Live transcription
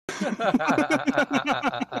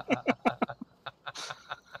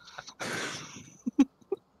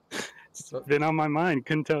It's been on my mind.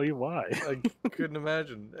 Couldn't tell you why. I couldn't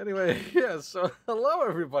imagine. Anyway, yeah, so hello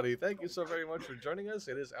everybody. Thank you so very much for joining us.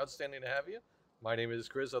 It is outstanding to have you. My name is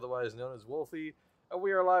Chris, otherwise known as Wolfie, and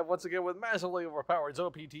we are live once again with massively overpowered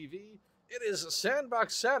OPTV. It is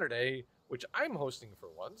Sandbox Saturday, which I'm hosting for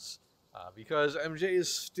once, because MJ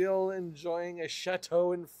is still enjoying a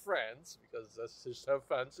chateau in France, because that's just how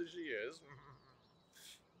fancy she is.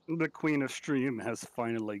 The Queen of Stream has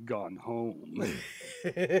finally gone home.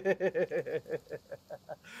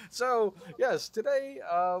 So yes, today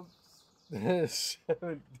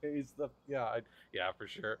 7 days left. Yeah, for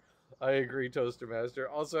sure. I agree, Toaster Master.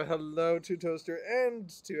 Also, hello to Toaster and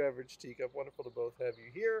to Average Teacup. Wonderful to both have you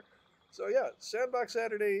here. So yeah, Sandbox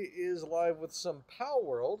Saturday is live with some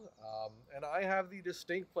Palworld, and I have the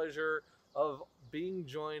distinct pleasure of being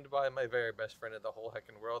joined by my very best friend in the whole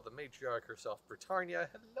heckin' world, the matriarch herself, Britannia.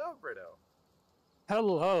 Hello, Brito.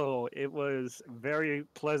 Hello. It was very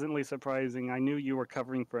pleasantly surprising. I knew you were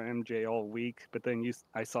covering for MJ all week, but then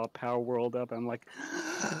I saw Palworld up. I'm like,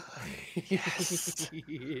 yes.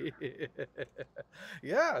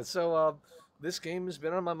 Yeah. So this game has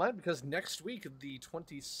been on my mind because next week, the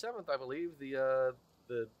 27th, I believe, the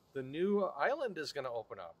new island is going to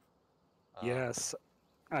open up. Yes.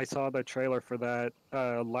 I saw the trailer for that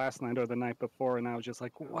last night or the night before, and I was just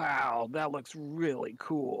like, wow, that looks really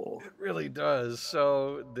cool. It really does.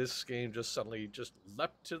 So this game just suddenly just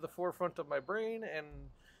leapt to the forefront of my brain,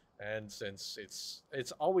 and since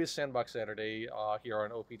it's always Sandbox Saturday here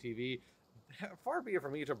on OPTV, far be it for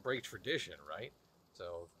me to break tradition, right?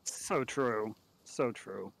 So true. So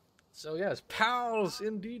true. So yes, pals,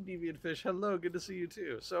 indeed, Deviant Fish. Hello, good to see you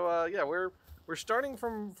too. So yeah, we're starting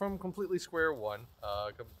from completely square one.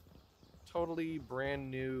 Totally brand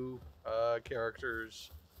new characters.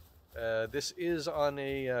 This is on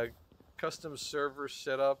a custom server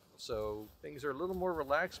setup, so things are a little more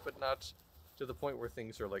relaxed, but not to the point where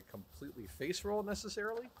things are like completely face roll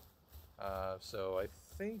necessarily. So I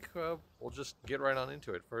think we'll just get right on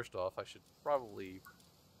into it. First off, I should probably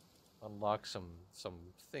unlock some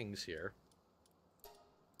things here.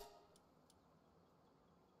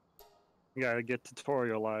 You gotta get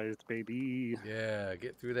tutorialized, baby. Yeah,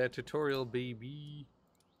 get through that tutorial, baby.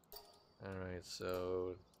 Alright,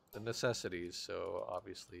 so the necessities. So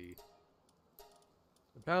obviously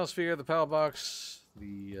the pal sphere, the pal box,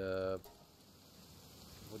 the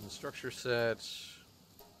wooden structure set,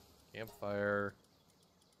 campfire.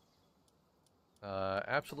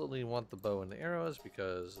 Absolutely want the bow and the arrows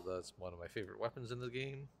because that's one of my favorite weapons in the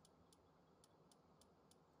game.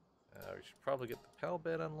 We should probably get the pal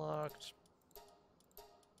bed unlocked.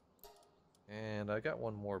 And I got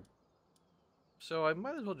one more, so I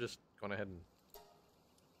might as well just go ahead and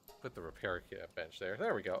put the repair bench there.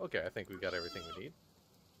 There we go. Okay, I think we got everything we need.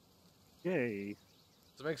 Yay.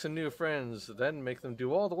 So make some new friends, then make them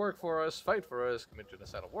do all the work for us, fight for us, commit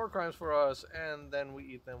genocidal war crimes for us, and then we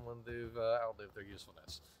eat them when they've outlived their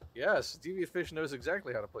usefulness. Yes, Deviant Fish knows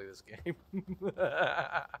exactly how to play this game.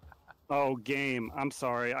 Oh, game. I'm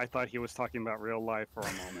sorry. I thought he was talking about real life for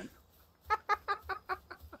a moment.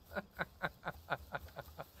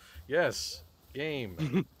 Yes,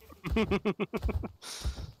 game. Alright,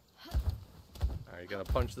 gotta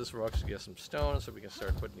punch this rock to get some stone so we can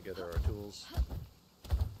start putting together our tools.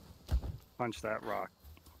 Punch that rock.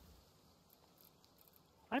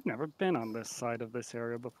 I've never been on this side of this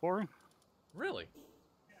area before. Really?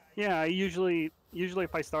 Yeah, I usually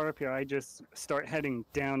if I start up here, I just start heading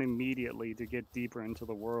down immediately to get deeper into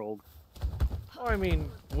the world. Oh, I mean,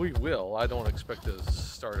 we will. I don't expect to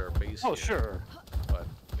start our base Oh, here, sure. but,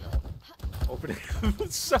 you know, opening the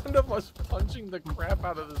sound of us punching the crap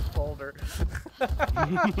out of this boulder.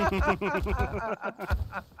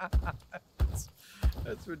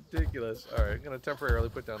 That's ridiculous. Alright, I'm going to temporarily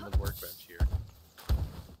put down the workbench here.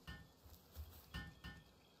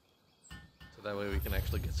 So that way we can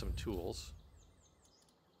actually get some tools.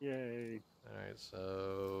 Yay. Alright,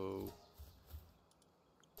 so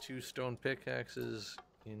 2 stone pickaxes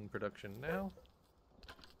in production now.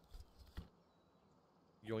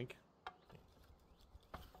 Yoink.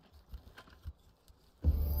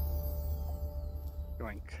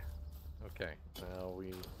 Yoink. Okay, now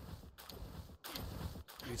we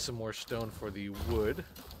need some more stone for the wood.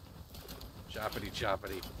 Choppity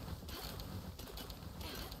choppity.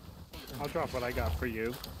 I'll drop what I got for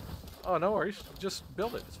you. Oh, no worries. Just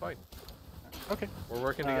build it. It's fine. Okay. We're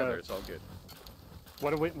working together. It's all good.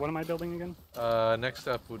 What am I building again? Next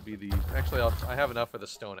up would be the... Actually, I have enough for the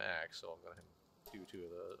stone axe, so I'm going to do 2 of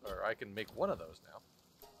those. Or I can make 1 of those now.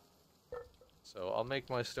 So I'll make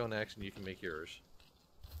my stone axe and you can make yours.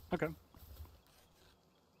 Okay.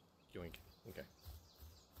 Yoink. Okay.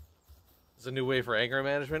 It's a new way for anger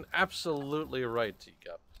management? Absolutely right,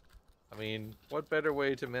 Teacup. I mean, what better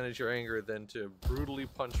way to manage your anger than to brutally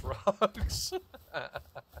punch rocks?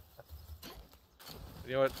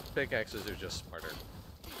 You know what? Pickaxes are just smarter.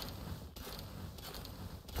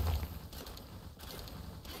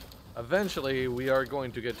 Eventually, we are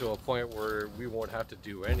going to get to a point where we won't have to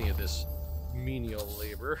do any of this menial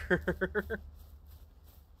labor.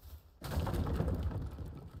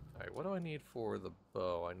 Alright, what do I need for the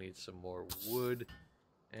bow? I need some more wood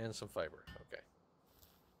and some fiber. Okay.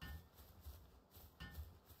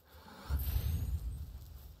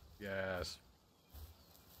 Yes.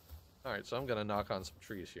 Alright, so I'm going to knock on some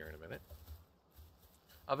trees here in a minute.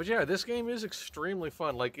 But yeah, this game is extremely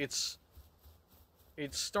fun. Like, it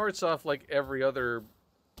starts off like every other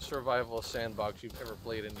survival sandbox you've ever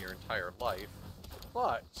played in your entire life,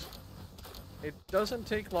 but it doesn't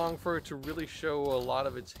take long for it to really show a lot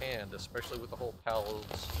of its hand, especially with the whole pals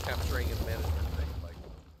capturing and management thing. Like,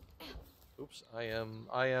 oops, I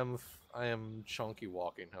am chunky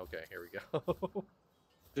walking. Okay, here we go.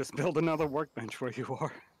 Just build another workbench where you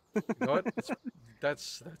are. You know what?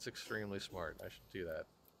 That's extremely smart. I should do that.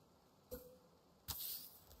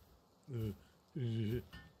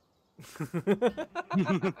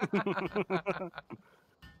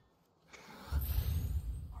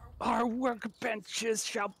 Our workbenches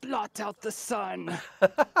shall blot out the sun.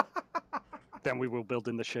 Then we will build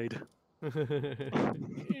in the shade. Alright, go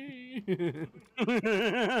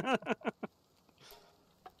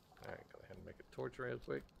ahead and make a torch real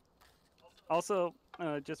quick. Also,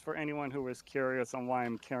 just for anyone who was curious on why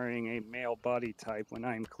I'm carrying a male body type when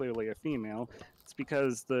I'm clearly a female, it's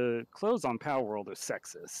because the clothes on Palworld are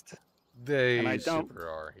sexist. They And I don't- super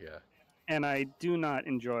are, yeah. And I do not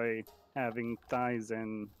enjoy having thighs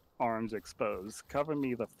and arms exposed. Cover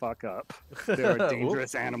me the fuck up. There are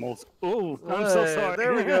dangerous animals. Ooh, I'm so Hey, sorry.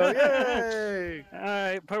 There we go. Yay!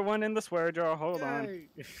 Alright, put one in the swear jar. Hold on. Yay!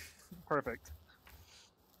 Perfect.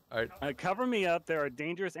 Alright, Cover me up. There are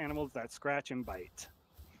dangerous animals that scratch and bite.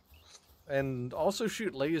 and also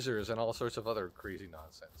shoot lasers and all sorts of other crazy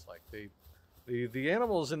nonsense. Like the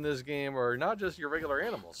animals in this game are not just your regular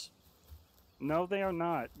animals. No, they are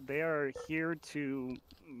not. They are here to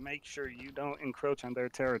make sure you don't encroach on their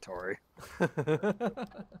territory.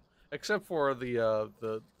 Except for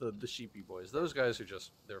the sheepy boys. Those guys are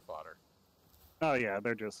just their fodder. Oh yeah,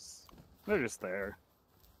 they're just there.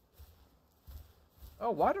 Oh,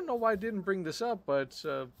 well, I don't know why I didn't bring this up, but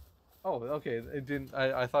oh, okay, it didn't.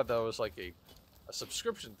 I thought that was like a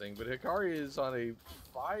subscription thing, but Hikari is on a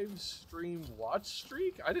 5-stream watch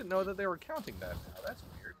streak. I didn't know that they were counting that now. That's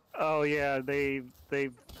weird. Oh yeah, they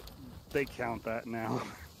count that now.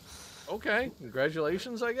 Okay,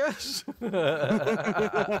 congratulations, I guess.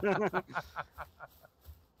 The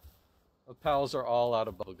pals are all out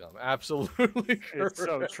of bubblegum. Absolutely correct. It's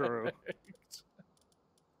so true.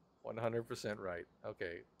 100% right.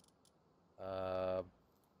 Okay. I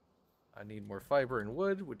need more fiber and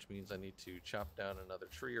wood, which means I need to chop down another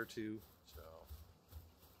tree or two. So,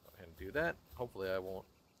 go ahead and do that. Hopefully I won't...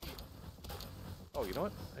 Oh, you know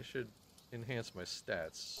what? I should enhance my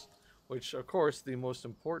stats. Which, of course, the most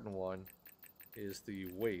important one is the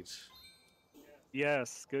weight.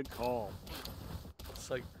 Yes, good call.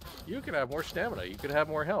 It's like, you could have more stamina, you could have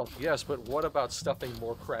more health. Yes, but what about stuffing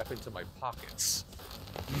more crap into my pockets?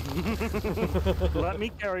 Let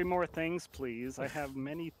me carry more things, please. I have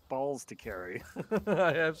many balls to carry.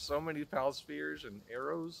 I have so many pal spheres and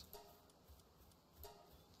arrows.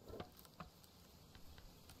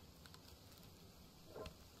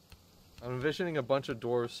 I'm envisioning a bunch of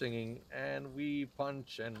dwarves singing, and we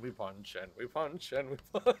punch, and we punch, and we punch, and we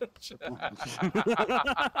punch.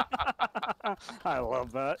 I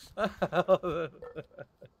love that. A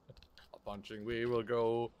punching we will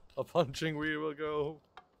go, a punching we will go.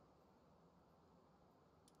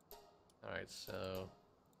 Alright, so...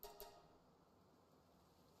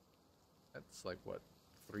 that's like, what,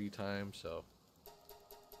 3 times, so...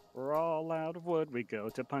 We're all out of wood. We go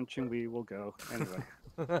to punching. We will go. Anyway.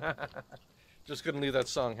 Just couldn't leave that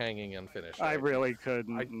song hanging unfinished. I Right? really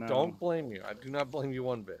couldn't. I No. don't blame you. I do not blame you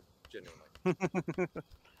one bit. Genuinely.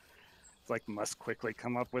 It's like, must quickly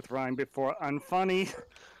come up with rhyme before unfunny.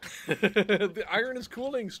 The iron is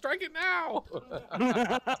cooling. Strike it now.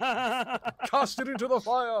 Cast it into the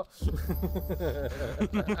fire.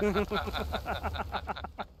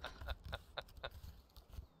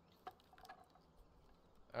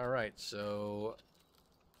 All right, so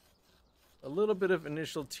a little bit of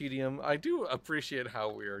initial tedium. I do appreciate how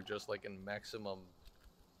we are just like in maximum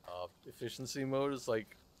Efficiency mode is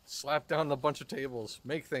like slap down a bunch of tables,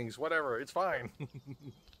 make things, whatever. It's fine.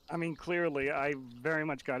 I mean, clearly, I very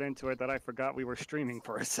much got into it that I forgot we were streaming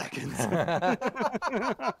for a second.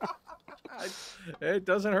 It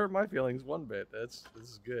doesn't hurt my feelings one bit. This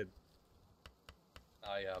is good.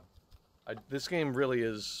 This game really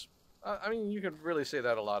is. I mean, you could really say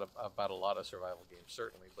that about a lot of survival games,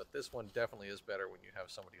 certainly, but this one definitely is better when you have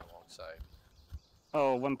somebody alongside.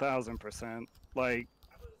 Oh, 1000%. Like,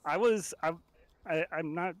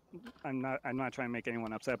 I'm not trying to make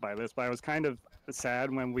anyone upset by this, but I was kind of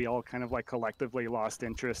sad when we all kind of like collectively lost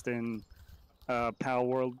interest in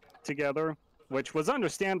Palworld together, which was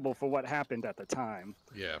understandable for what happened at the time.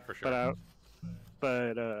 Yeah, for sure.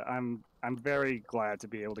 But I'm very glad to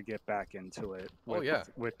be able to get back into it.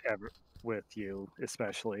 With you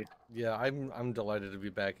especially. Yeah, I'm delighted to be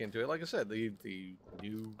back into it. Like I said, the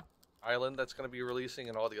new island that's going to be releasing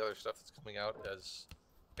and all the other stuff that's coming out has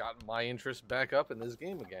gotten my interest back up in this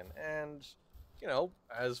game again. And you know,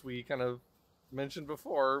 as we kind of mentioned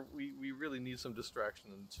before, we really need some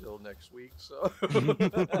distraction until next week. So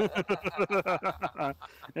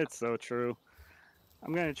it's so true.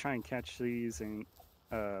 I'm gonna try and catch these in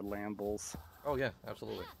lambles. Oh yeah,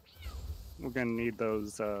 absolutely. We're gonna need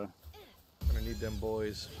those. Gonna need them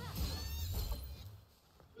boys.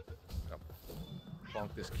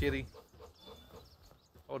 Bonk this kitty.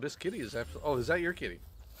 Oh, this kitty is absolutely. Oh, is that your kitty?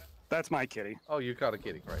 That's my kitty. Oh, you caught a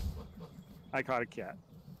kitty, right? I caught a cat.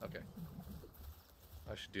 Okay.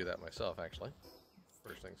 I should do that myself, actually.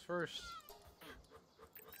 First things first.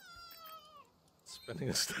 Spending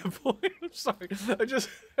a step point. I'm sorry.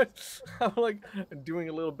 I'm like doing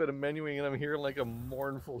a little bit of menuing and I'm hearing like a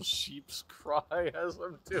mournful sheep's cry as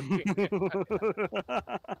I'm doing it.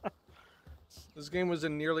 This game was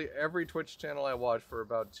in nearly every Twitch channel I watched for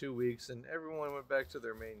about 2 weeks and everyone went back to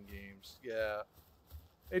their main games. Yeah.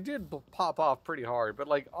 It did pop off pretty hard, but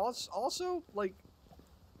like also like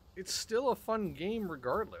it's still a fun game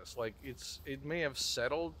regardless. Like it may have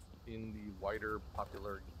settled in the wider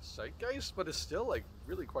popular zeitgeist, but it's still like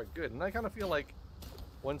really quite good. And I kind of feel like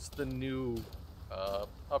once the new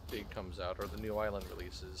update comes out or the new island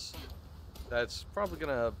releases, that's probably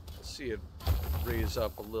gonna see it raise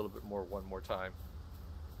up a little bit more one more time.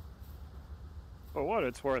 For what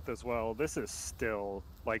it's worth as well, this is still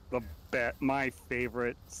like my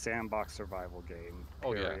favorite sandbox survival game.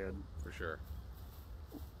 Period. Oh yeah, for sure.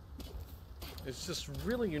 It's just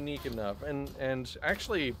really unique enough, and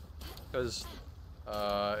actually, because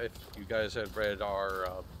if you guys had read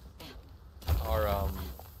our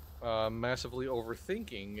massively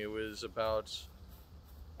overthinking, it was about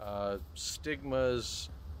stigmas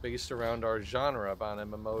based around our genre about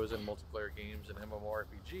MMOs and multiplayer games and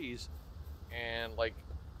MMORPGs, and like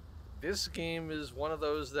this game is one of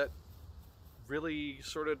those that really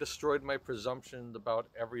sort of destroyed my presumption about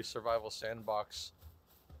every survival sandbox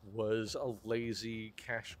was a lazy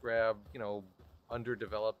cash grab, you know,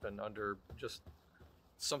 underdeveloped and under just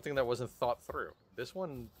something that wasn't thought through. This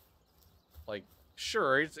one, like,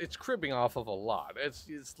 sure, it's cribbing off of a lot. It's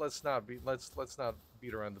let's not beat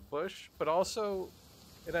around the bush, but also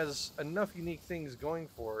it has enough unique things going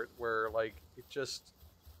for it where like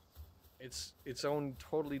it's its own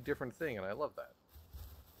totally different thing, and I love that.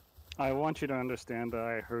 I want you to understand that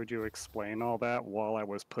I heard you explain all that while I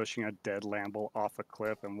was pushing a dead lamble off a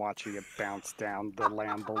cliff and watching it bounce down the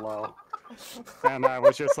land below. And I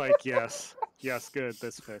was just like, yes, good,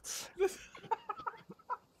 this fits.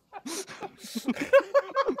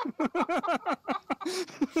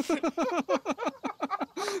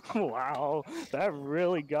 Wow, that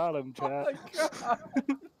really got him, chat.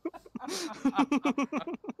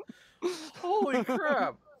 Oh my God. Holy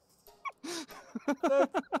crap.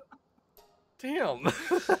 Damn.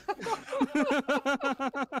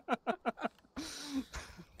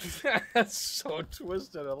 That's so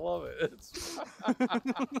twisted. I love it.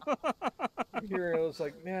 Here I was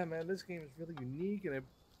like, man, this game is really unique, and it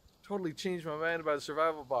totally changed my mind about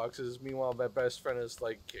survival boxes. Meanwhile, my best friend is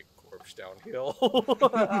like, kick corpse downhill.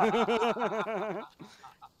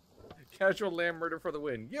 Casual lamb murder for the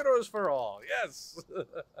win. Euros for all. Yes.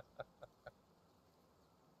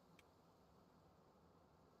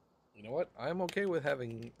 You know what? I'm okay with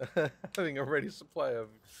having having a ready supply of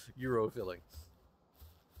Euro filling.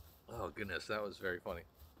 Oh goodness, that was very funny.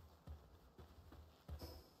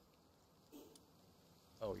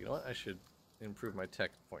 Oh, you know what? I should improve my tech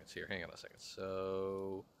points here. Hang on a second.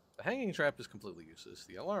 So the hanging trap is completely useless.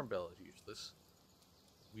 The alarm bell is useless.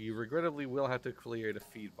 We regrettably will have to create a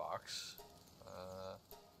feed box.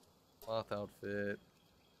 Cloth outfit.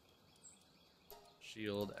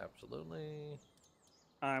 Shield, absolutely.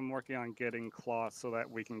 I'm working on getting cloth so that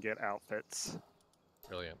we can get outfits.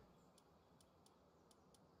 Brilliant.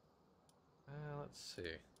 Let's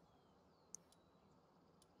see.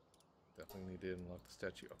 Definitely need to unlock the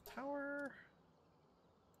Statue of Power.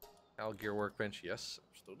 Algear Workbench, yes,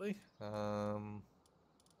 absolutely. Gotta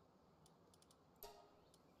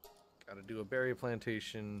do a berry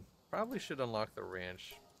plantation. Probably should unlock the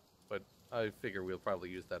ranch, but I figure we'll probably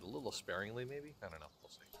use that a little sparingly, maybe? I don't know. We'll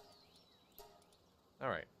see.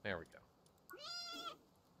 Alright, there we go.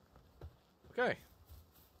 Okay.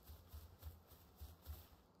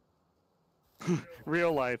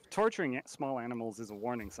 Real life, torturing small animals is a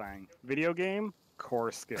warning sign. Video game,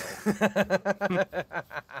 core skill.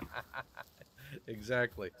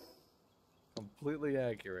 Exactly. Completely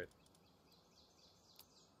accurate.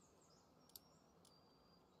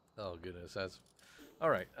 Oh goodness, that's all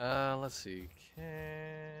right. Let's see.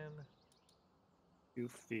 Can You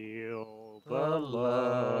feel the the love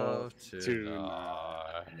love tonight?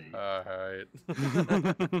 tonight. All right.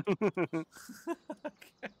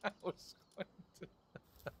 Okay, I was going to.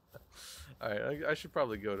 All right, I should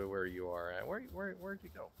probably go to where you are at. Where'd you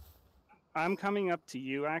go? I'm coming up to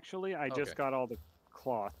you, actually. I just Okay. got all the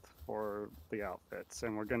cloth for the outfits,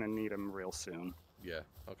 and we're going to need them real soon. Yeah.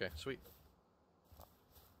 Okay. Sweet.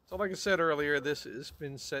 So, like I said earlier, this has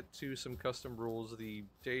been set to some custom rules. The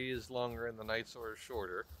day is longer and the nights are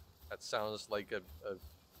shorter. That sounds like a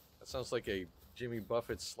Jimmy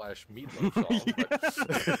Buffett / Meatloaf song.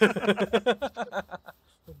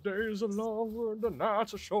 The days are longer and the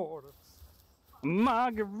nights are shorter.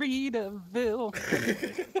 Margaritaville.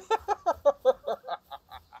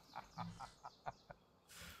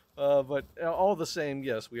 But all the same,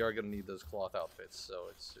 yes, we are going to need those cloth outfits. So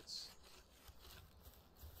it's.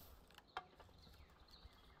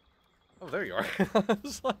 Oh, there you are. I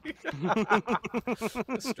was like,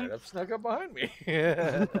 straight up snuck up behind me.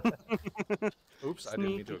 Oops, I didn't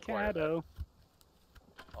mean to acquire that.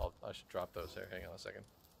 I should drop those there. Hang on a second.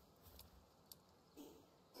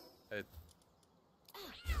 There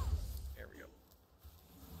we go.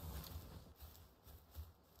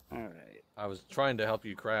 All right. I was trying to help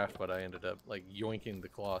you craft, but I ended up like yoinking the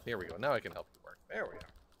cloth. Here we go. Now I can help you work. There we are.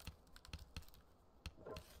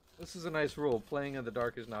 This is a nice rule. Playing in the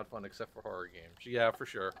dark is not fun except for horror games. Yeah, for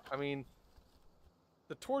sure. I mean,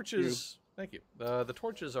 the torches. Thank you. The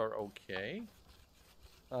torches are okay.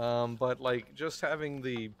 But like just having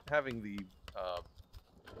the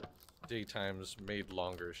daytimes made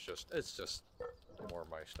longer is it's just more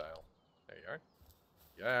my style. There you are.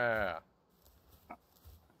 Yeah.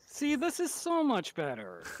 See, this is so much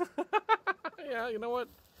better. Yeah, you know what?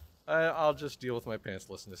 I'll just deal with my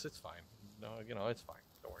pantslessness. It's fine. No, you know, it's fine.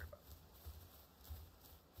 Don't worry about it.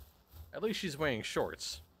 At least she's wearing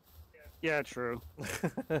shorts. Yeah, true.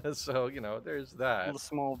 So, you know, there's that. The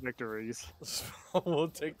small victories. So we'll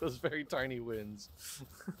take those very tiny wins.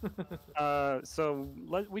 So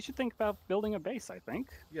we should think about building a base, I think.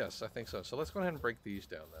 Yes, I think so. So let's go ahead and break these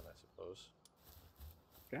down then, I suppose.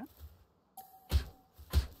 Okay.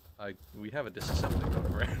 We have a disassembly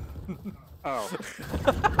going around. Oh.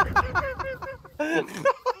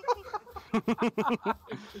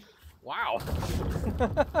 Wow.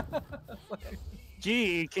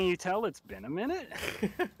 Gee, can you tell it's been a minute?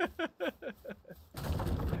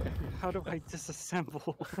 How do I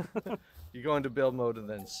disassemble? You go into build mode and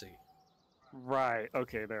then C. Right.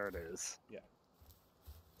 Okay, there it is. Yeah.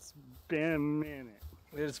 It's been a minute.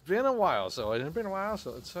 It's been a while, so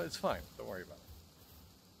it's fine. Don't worry about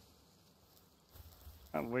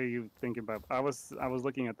it. What are you thinking about? I was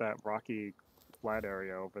looking at that rocky flat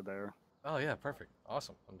area over there. Oh yeah, perfect.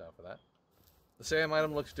 Awesome. I'm down for that. The same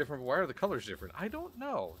item looks different, but why are the colors different? I don't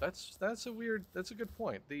know. That's a good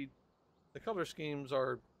point. The color schemes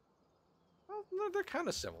are, well, they're kind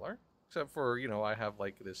of similar, except for, you know, I have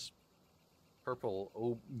like this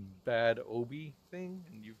purple bad obi thing,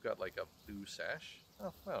 and you've got like a blue sash.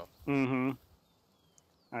 Oh, well. Mm-hmm.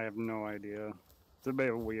 I have no idea. It's a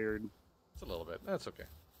bit weird. It's a little bit. That's okay.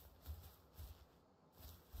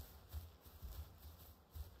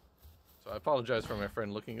 So I apologize for my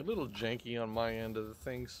friend looking a little janky on my end of the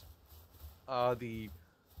things. The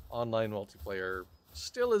online multiplayer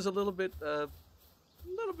still is a little bit wobbly,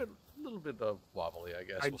 I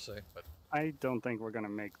guess we'll say. But I don't think we're gonna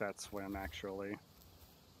make that swim, actually.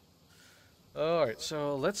 all right,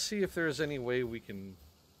 so let's see if there's any way we can.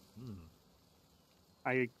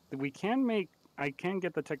 I can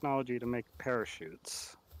get the technology to make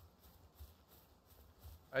parachutes.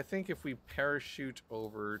 I think if we parachute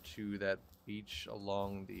over to that beach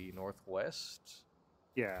along the northwest,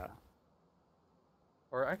 Yeah.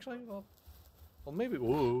 or actually, well, Well, maybe.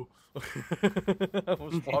 Whoa! I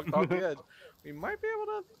almost walked off the edge. We might be able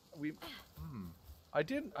to. We. Hmm. I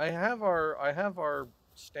did. I have our. I have our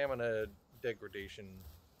stamina degradation.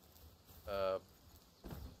 Uh,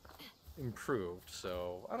 improved.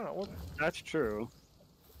 So I don't know. Well, That's true.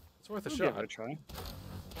 it's worth a We'll shot. give it a try.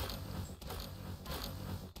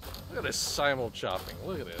 Look at this simul chopping.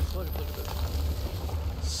 Look at this. Look at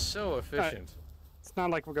this. So efficient. It's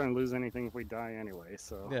not like we're going to lose anything if we die anyway,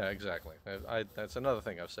 so... Yeah, exactly. That's another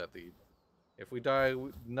thing I've said. If we die,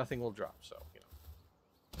 nothing will drop. So you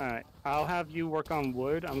know. Alright, I'll have you work on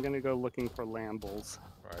wood. I'm going to go looking for lambles.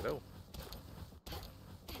 Righto.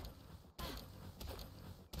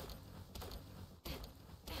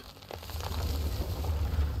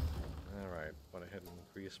 Alright, went ahead and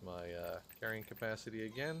increase my carrying capacity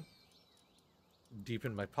again.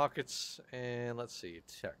 Deepen my pockets, and let's see,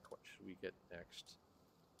 tech. What should we get next?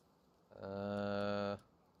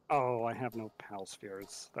 Oh, I have no pal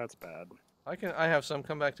spheres. That's bad. I have some.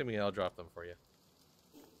 Come back to me, I'll drop them for you.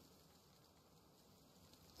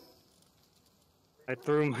 I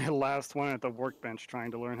threw my last one at the workbench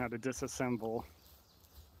trying to learn how to disassemble.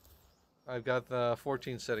 I've got the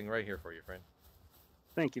 14 setting right here for you, friend.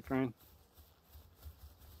 Thank you, friend.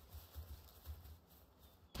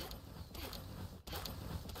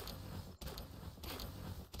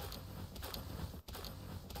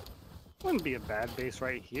 Wouldn't be a bad base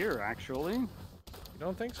right here, actually. You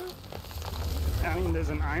don't think so? I mean, there's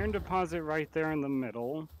an iron deposit right there in the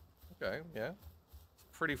middle. Okay, yeah.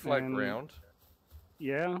 Pretty flat And- ground.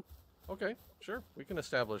 Yeah. Okay, sure. We can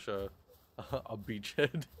establish a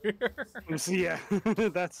beachhead here. Yeah,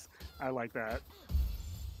 that's... I like that.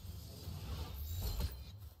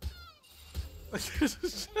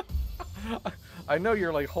 I know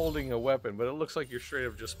you're like holding a weapon, but it looks like you're straight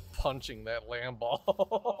up just punching that lamb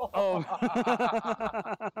ball. Oh.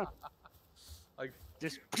 Like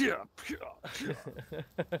Just... Get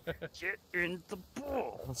in the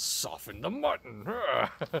ball. soften the mutton. Alright,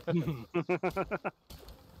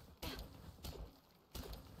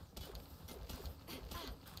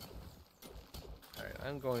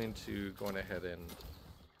 I'm going ahead and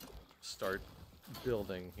start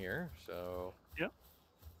building here, so... Yep.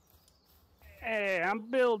 Hey, I'm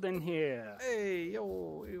building here. Hey,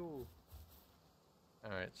 yo, yo.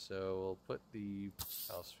 Alright, so we'll put the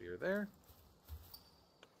house sphere there.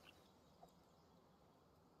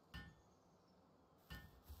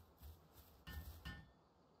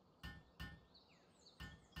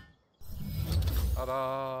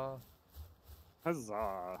 Ta-da!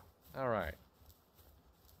 Huzzah. Alright.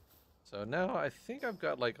 So now I think I've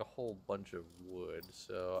got like a whole bunch of wood,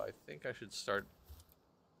 so I think I should start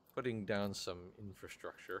putting down some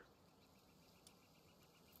infrastructure.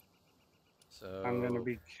 So I'm going to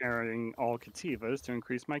be carrying all cativas to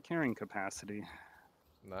increase my carrying capacity.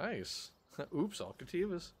 nice. Oops, all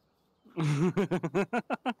cativas.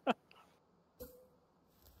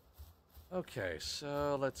 Okay,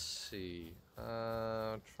 so let's see.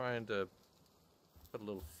 I'm trying to put a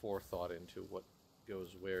little forethought into what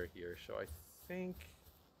goes where here. So I think...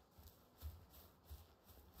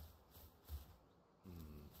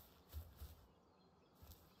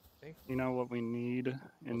 You know what we need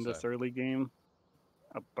in What's this that? early game?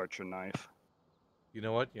 A butcher knife. You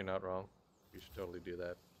know what? You're not wrong. You should totally do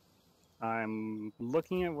that. I'm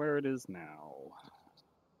looking at where it is now.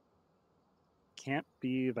 Can't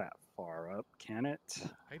be that far up, can it?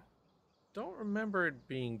 Don't remember it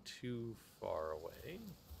being too far away.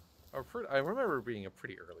 I remember it being a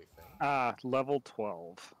pretty early thing. Ah, level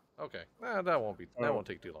 12. Okay, that won't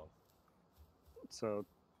take too long. So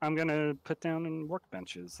I'm gonna put down in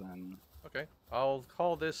workbenches then. Okay, I'll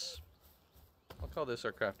call this our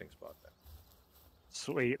crafting spot then.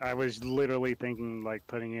 Sweet. I was literally thinking like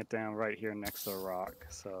putting it down right here next to the rock.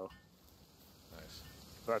 So Nice,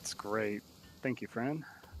 that's great. Thank you, friend.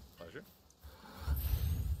 pleasure.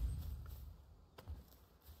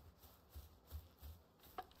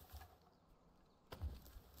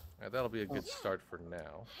 Alright, that'll be a good start for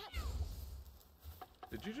now.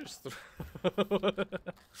 Did you just throw...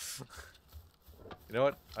 You know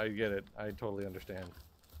what? I get it. I totally understand.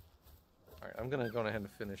 Alright, I'm gonna go ahead and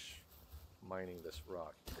finish mining this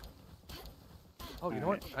rock. Oh, you know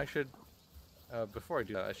what? I should... before I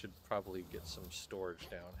do that, I should probably get some storage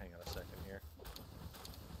down. Hang on a second here.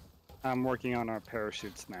 I'm working on our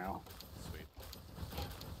parachutes now. Sweet.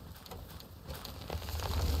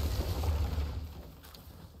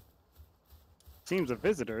 Seems a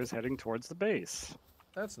visitor is heading towards the base.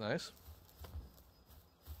 That's nice.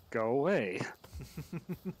 Go away.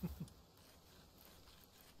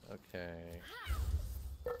 Okay.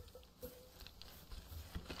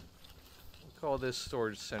 call this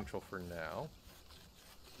storage central for now.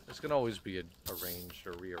 This can always be arranged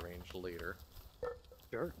or rearranged later.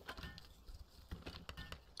 Sure.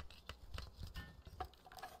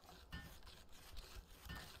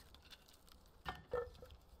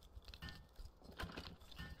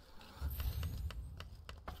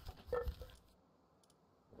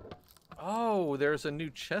 Oh, there's a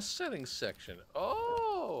new chest settings section.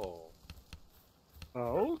 Oh.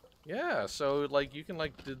 Oh? Yeah, so like you can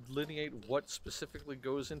like delineate what specifically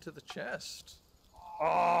goes into the chest.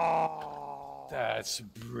 Oh. That's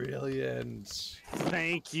brilliant.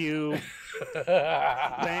 Thank you.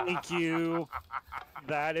 Thank you.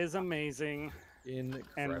 That is amazing. Incredible.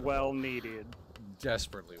 And well needed.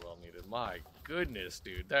 Desperately well needed. My goodness,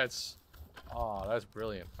 dude. That's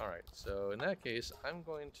brilliant. All right. So in that case, I'm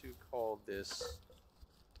going to call this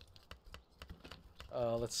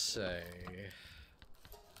let's say,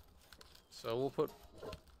 so we'll put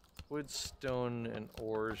wood, stone, and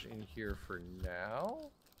ores in here for now.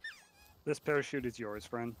 This parachute is yours,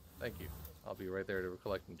 friend. Thank you. I'll be right there to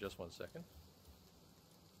collect in just 1 second.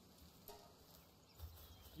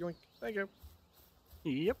 Yoink. Thank you.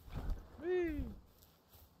 Yep. Whee.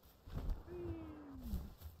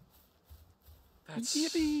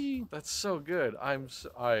 Yippee. That's so good.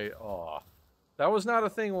 That was not a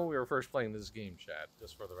thing when we were first playing this game, Chad.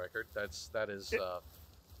 Just for the record, that's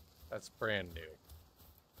brand new.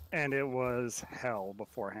 And it was hell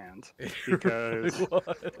beforehand because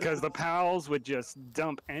the pals would just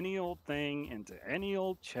dump any old thing into any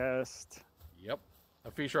old chest. Yep,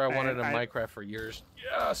 a feature I wanted in Minecraft for years.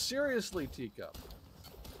 Yeah, seriously, Teacup.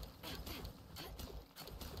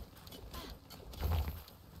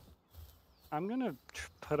 I'm gonna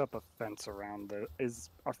put up a fence around the.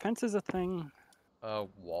 Are fences a thing?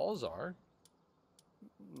 Walls are.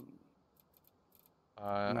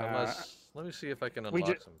 Nah, unless, let me see if I can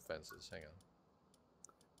unlock some fences. Hang on.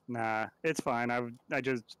 Nah, it's fine. I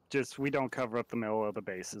just we don't cover up the middle of the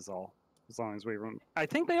base is all. As long as we run. I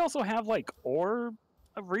think they also have like ore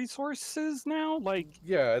resources now. Like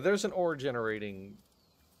yeah, there's an ore generating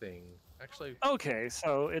thing actually. Okay,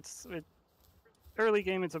 so early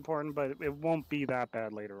game it's important, but it won't be that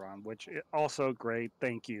bad later on. Which also great.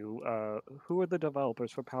 Thank you. Who are the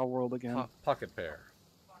developers for Palworld again? Pocket Pair.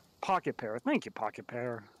 Pocket Pair. Thank you, Pocket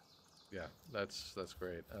Pair. Yeah, that's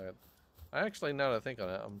great. I actually, now that I think on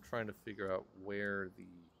it, I'm trying to figure out where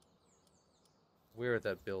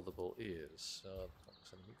that buildable is. So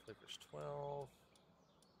meat clickers 12.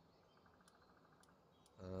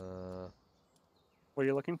 What are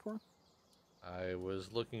you looking for? I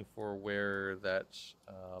was looking for where that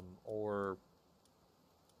ore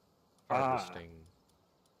harvesting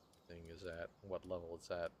thing is at. What level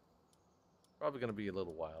it's at. Probably going to be a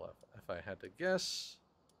little while if I had to guess.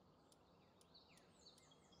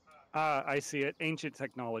 I see it. Ancient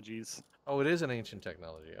technologies. Oh, it is an ancient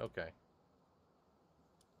technology. Okay.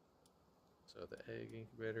 So the egg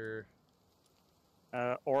incubator.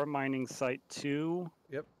 Ore mining site 2.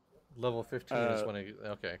 Yep. Level 15 is when it...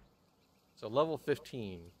 Okay. So level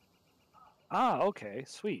 15. Ah, okay.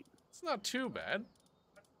 Sweet. It's not too bad.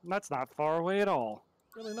 That's not far away at all.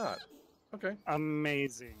 Really not. Okay.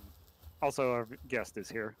 Amazing. Also, our guest is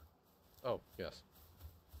here. Oh, yes.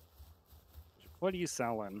 What are you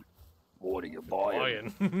selling? What are you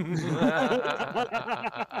buying?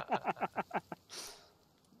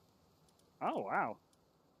 Oh, wow.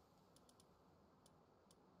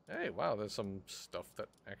 Hey, wow, there's some stuff that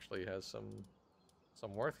actually has some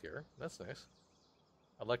worth here. That's nice.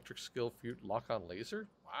 Electric skill feud lock-on laser?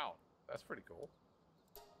 Wow, that's pretty cool.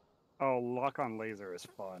 Oh, lock-on laser is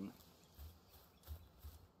fun.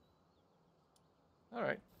 All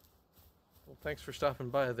right. Well, thanks for stopping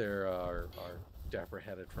by there, our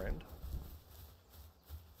dapper-headed friend.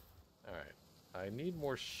 All right. I need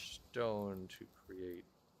more stone to create.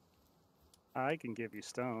 I can give you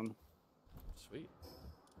stone. Sweet.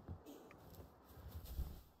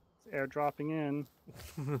 It's airdropping in.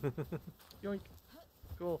 Yoink.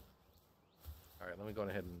 Cool. All right, let me go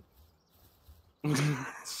ahead and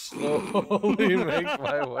slowly make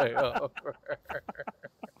my way over.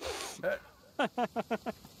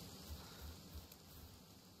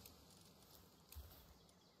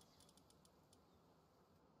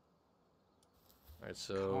 Alright,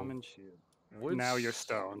 so... Common shield. Woods... Now you're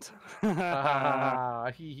stoned. Hee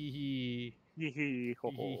hee hee. Hee hee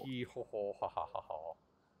ho ho. Hee hee ho ho ha ha ha ha.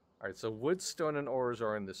 Alright, so wood, stone, and ores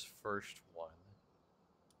are in this first one.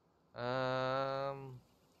 I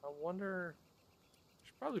wonder... I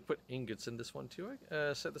should probably put ingots in this one too.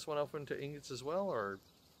 Set this one up into ingots as well, or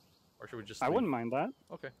should we just... I wouldn't mind that.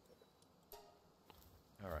 Okay.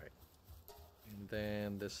 Alright. And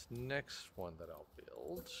then this next one that I'll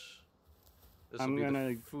build, this will I'm be gonna,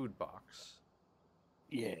 the food box.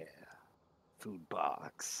 yeah, food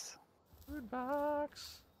box. Food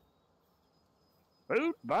box.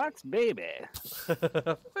 Food box, baby.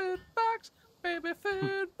 Food box, baby,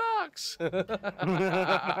 food box.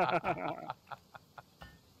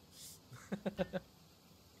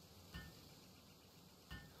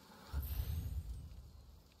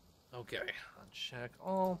 Okay, uncheck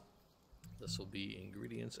all. This will be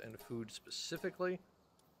ingredients and food specifically.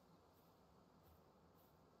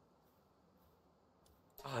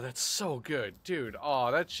 Oh, that's so good, dude.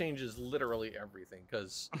 Oh, that changes literally everything.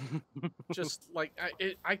 Because just like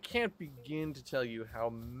I can't begin to tell you how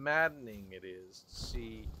maddening it is to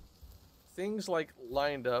see things like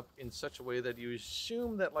lined up in such a way that you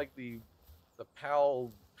assume that like the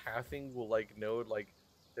PAL pathing will like know like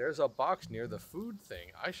there's a box near the food thing.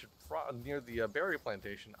 I should near the berry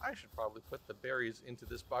plantation. I should probably put the berries into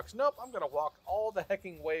this box. Nope, I'm gonna walk all the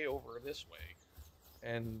hecking way over this way,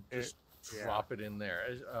 and just drop it in there.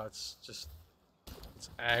 It's just it's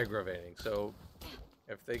aggravating. So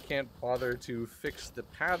if they can't bother to fix the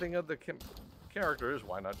pathing of the characters,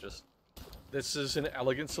 why not just? This is an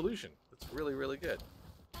elegant solution. It's really, really good.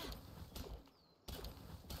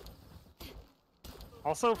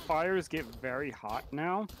 Also, fires get very hot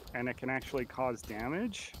now, and it can actually cause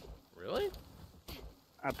damage. Really?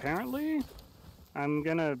 Apparently, I'm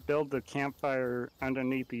gonna build the campfire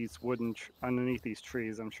underneath these underneath these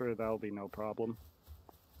trees. I'm sure that'll be no problem.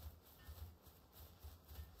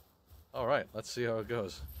 All right, let's see how it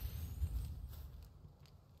goes.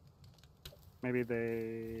 Maybe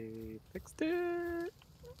they fixed it.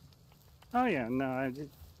 Oh yeah, no,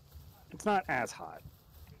 it's not as hot,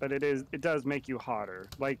 but it does make you hotter.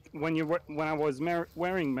 Like when I was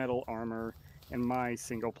wearing metal armor in my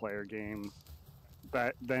single player game,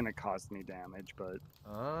 then it caused me damage. But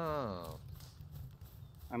Oh,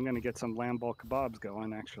 I'm gonna get some lamb ball kebabs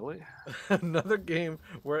going actually. another game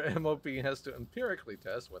where MOP has to empirically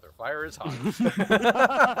test whether fire is hot.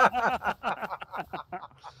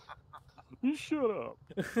 You shut up.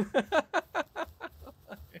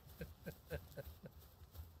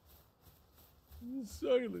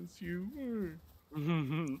 Silence you.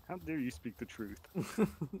 How dare you speak the truth?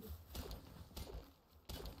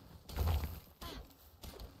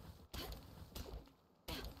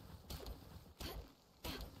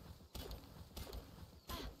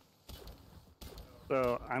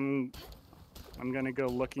 So I'm gonna go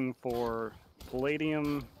looking for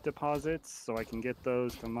palladium deposits so I can get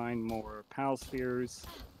those to mine more PAL spheres.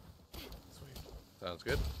 Sweet. Sounds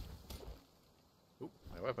good. Oop,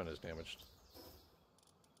 my weapon is damaged.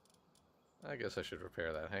 I guess I should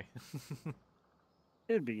repair that, hey?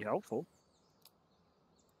 It'd be helpful.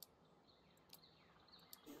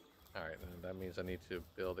 Alright, and that means I need to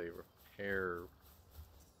build a repair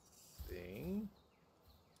thing.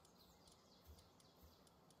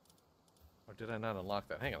 Or did I not unlock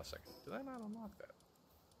that? Hang on a second. Did I not unlock that?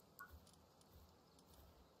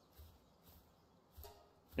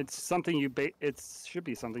 It's something it should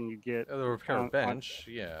be something you get. Oh, the repair bench.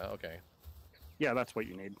 Yeah, okay. Yeah, that's what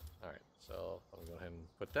you need. Alright, so I'm gonna go ahead and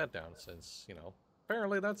put that down since, you know,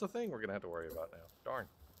 apparently that's a thing we're gonna have to worry about now. Darn.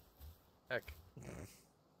 Heck.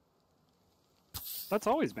 That's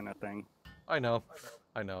always been a thing. I know.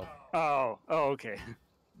 I know. Oh, okay.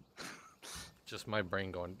 Just my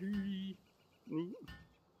brain going.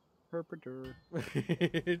 Herpader.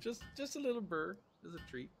 just a little burr. Just a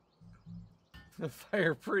treat.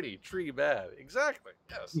 Fire pretty, tree bad. Exactly.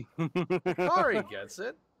 Yes. Kari gets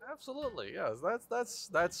it. Absolutely. Yes. That's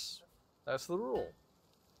the rule.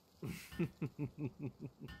 All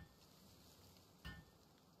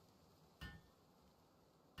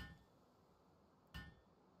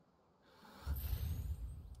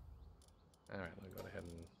right. Let me go ahead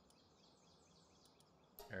and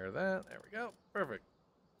air that. There we go. Perfect.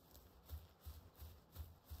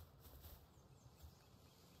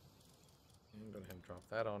 I'm going to drop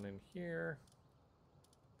that on in here.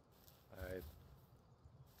 I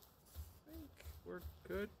think we're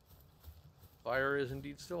good. Fire is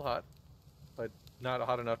indeed still hot, but not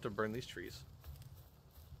hot enough to burn these trees.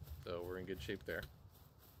 So we're in good shape there.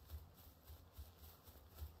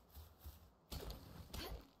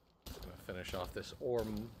 Just going to finish off this ore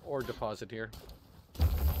deposit here.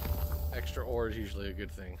 Extra ore is usually a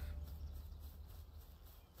good thing.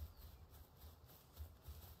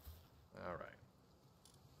 All right.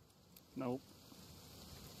 Nope.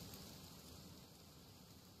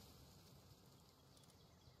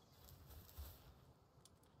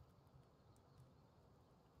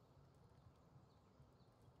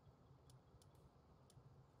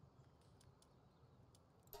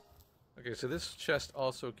 Okay, so this chest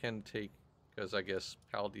also can take, because I guess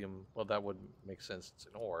palladium. Well, that would make sense. It's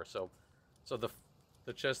an ore. So the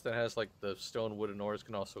chest that has like the stone, wood, and ores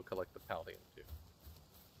can also collect the palladium too.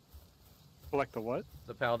 Collect the what?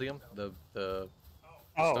 The palladium, the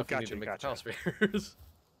Oh, stuff you need to make the pal spheres.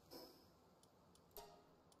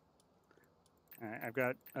 Alright, I've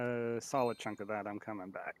got a solid chunk of that. I'm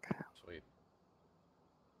coming back. Sweet.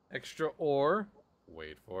 Extra ore.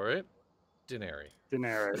 Wait for it. Denary.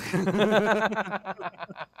 Daenerys.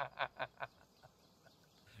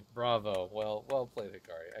 Bravo. Well played,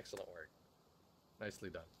 Hikari. Excellent work. Nicely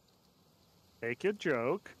done. Take your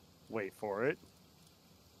joke, wait for it,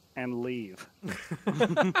 and leave.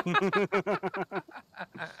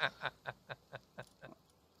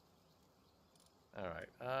 All right.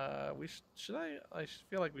 I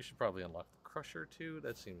feel like we should probably unlock the crusher too.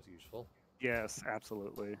 That seems useful. Yes,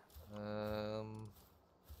 absolutely.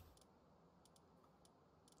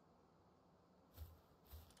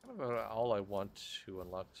 Kind of all I want to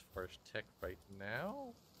unlock as far as tech right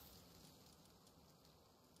now.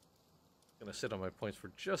 Gonna sit on my points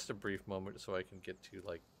for just a brief moment so I can get to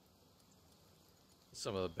like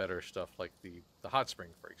some of the better stuff, like the hot spring,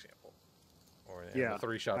 for example, or Yeah, the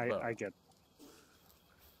 3-shot bow. I get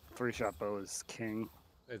 3-shot bow is king.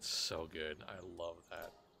 It's so good. I love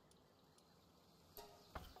that.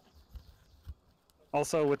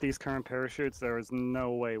 Also, with these current parachutes, there is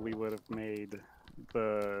no way we would have made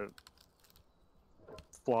the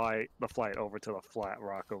flight over to the flat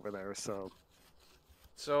rock over there. So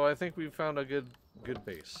I think we've found a good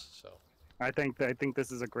base. So I think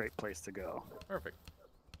this is a great place to go. perfect.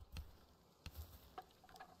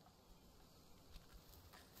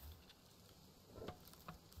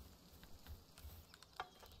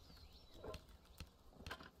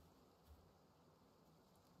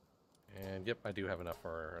 And yep, I do have enough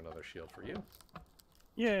for another shield for you.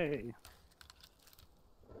 Yay!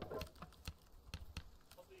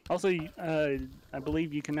 Also, I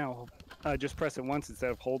believe you can now just press it once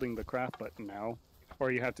instead of holding the craft button now,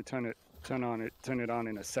 or you have to turn it on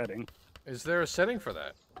in a setting. Is there a setting for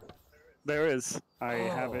that? There is. I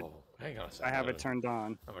have it. Hang on a second. I have it turned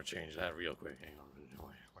on. I'm gonna change that real quick. Hang on.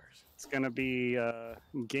 Where is it? It's gonna be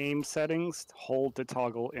game settings. Hold to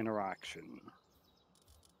toggle interaction.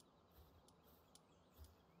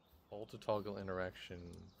 Hold to toggle interaction.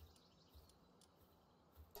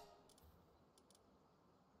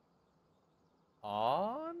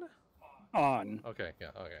 On? On. Okay, yeah,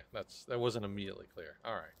 okay. That wasn't immediately clear.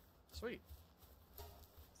 All right, sweet.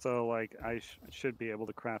 So like I should be able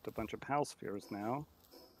to craft a bunch of pal spheres now.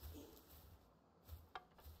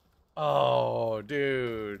 Oh,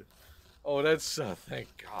 dude. Oh, that's thank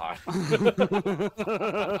God.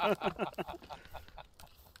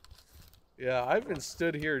 Yeah, I've been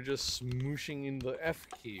stood here just smooshing in the F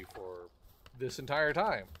key for this entire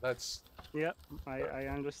time. That's Yep, I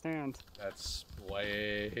understand. That's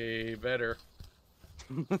way better.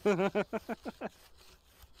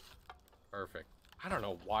 Perfect. I don't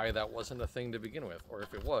know why that wasn't a thing to begin with, or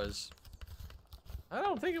if it was. I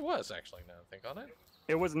don't think it was, actually, now I think on it.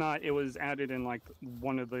 It was not. It was added in, like,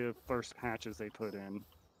 one of the first patches they put in.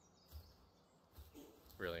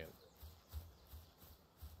 Brilliant.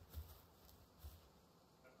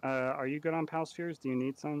 Are you good on pal spheres? Do you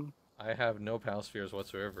need some? I have no pal spheres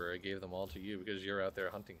whatsoever. I gave them all to you because you're out there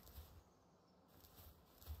hunting.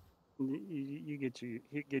 You get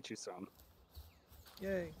you some.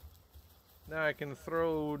 Yay. Now I can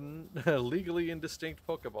throw legally indistinct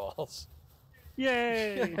Pokeballs.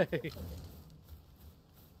 Yay!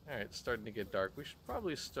 Alright, it's starting to get dark. We should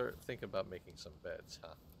probably start thinking about making some beds,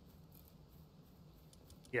 huh?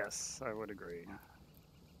 Yes, I would agree.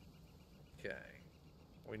 Okay.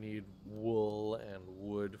 We need wool and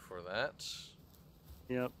wood for that.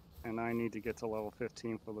 Yep, and I need to get to level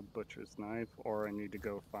 15 for the butcher's knife, or I need to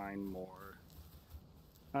go find more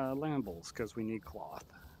lambles, because we need cloth.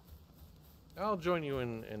 I'll join you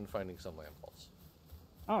in finding some lamb balls.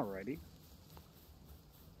 Alrighty.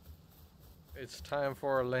 It's time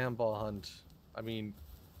for a lamb ball hunt. I mean,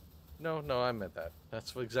 no, I meant that.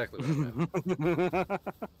 That's exactly what I meant.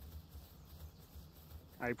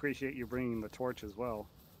 I appreciate you bringing the torch as well.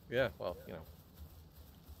 Yeah, well, you know.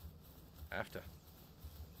 Have to.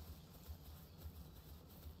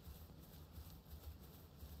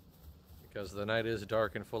 Because the night is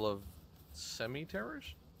dark and full of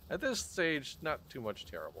semi-terrors. At this stage, not too much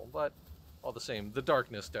terrible, but all the same, the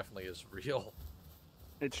darkness definitely is real.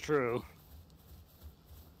 It's true.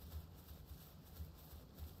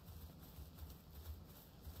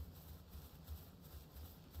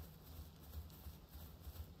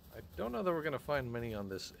 I don't know that we're going to find many on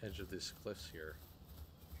this edge of these cliffs here.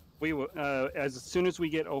 As soon as we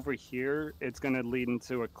get over here, it's gonna lead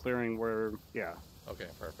into a clearing where, yeah. Okay,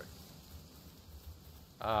 perfect.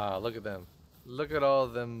 Ah, look at them. Look at all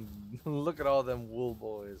them. Look at all them wool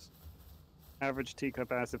boys. Average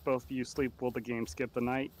teacup asks, if both of you sleep, will the game skip the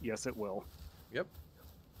night? Yes, it will. Yep.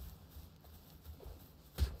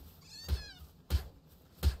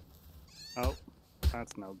 Oh,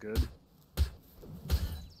 that's no good.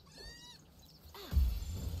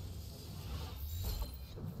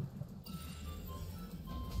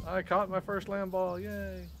 I caught my first land ball.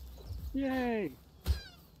 Yay. Yay!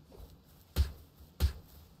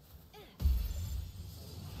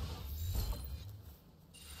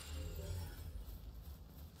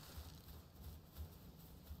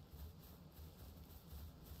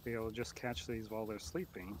 Be able to just catch these while they're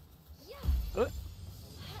sleeping.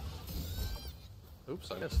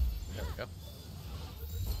 Oops, I missed. There we go.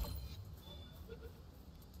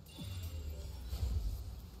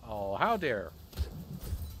 Oh, how dare.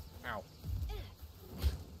 Ow.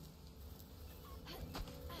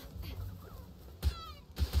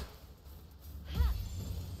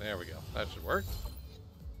 There we go. That should work.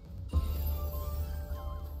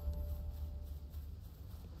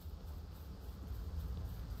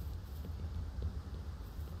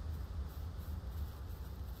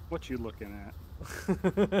 What you looking at?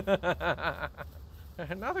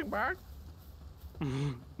 Nothing, Bart.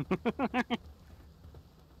 Did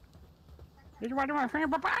you want my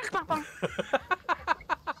favorite box, Papa?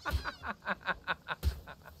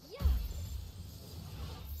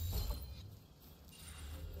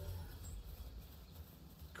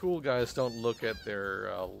 Cool guys don't look at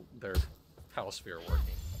their house sphere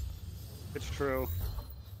working. It's true.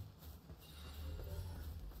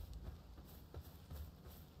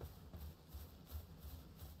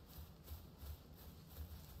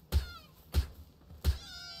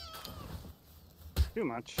 Too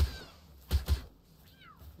much.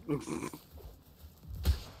 I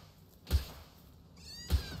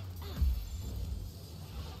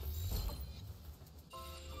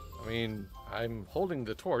mean, I'm holding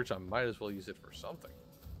the torch. I might as well use it for something.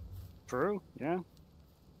 True, yeah.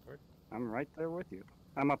 Where? I'm right there with you.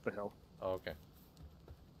 I'm up the hill. Oh, okay.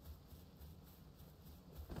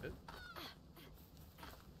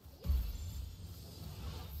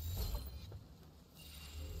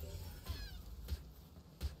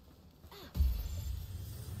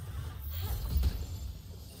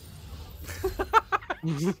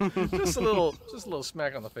 just a little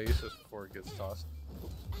smack on the face just before it gets tossed.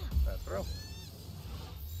 Bad throw.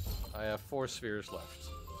 I have 4 spheres left.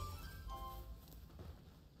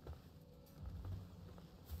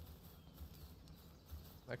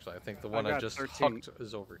 Actually, I think the one I just 13. hucked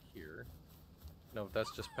is over here. No, that's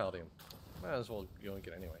just Palladium. Might as well yoink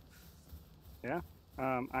it anyway. Yeah.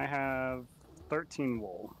 I have 13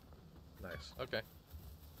 wool. Nice. Okay.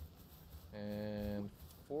 And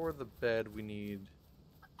for the bed, we need.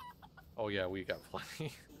 Oh yeah, we got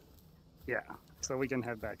plenty. Yeah. So we can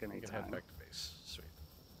head back We can anytime. head back to base. Sweet.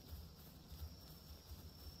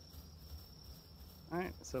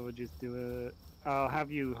 Alright, so we'll just do it. I'll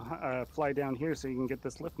have you fly down here so you can get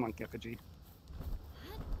this lift monk effigy.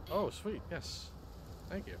 Oh, sweet. Yes.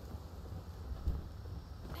 Thank you.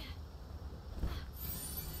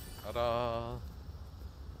 Ta-da!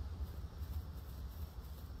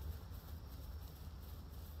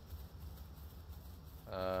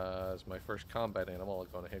 As my first combat animal,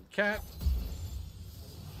 I'll go ahead. Cat!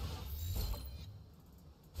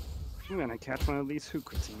 I'm gonna catch one of these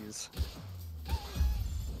hookatees.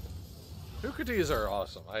 Hookatees are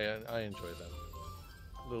awesome. I enjoy them.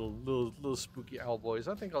 Little spooky owl boys.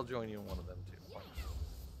 I think I'll join you in one of them too.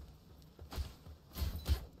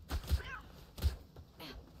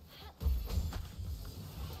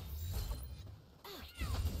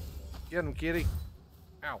 Get him, kitty.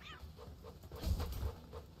 Ow.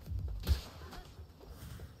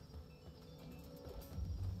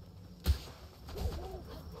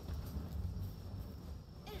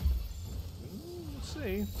 Let's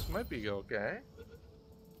see. This might be okay.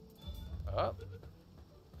 Up.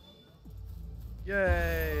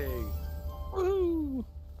 Yay! Woo!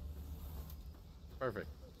 Perfect.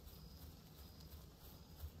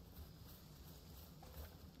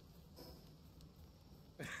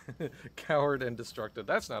 Coward and destructive.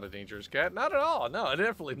 That's not a dangerous cat. Not at all. No,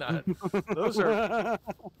 definitely not. Those are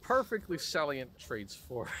perfectly salient traits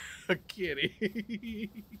for a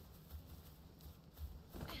kitty.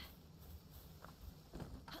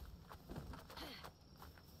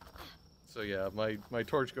 So yeah, my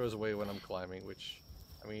torch goes away when I'm climbing, which,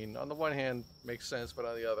 I mean, on the one hand makes sense, but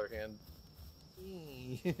on the other hand,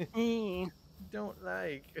 don't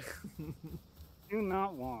like. do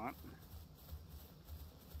not want.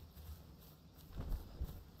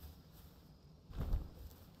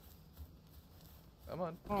 Come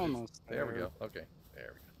on. Almost There we go. Okay.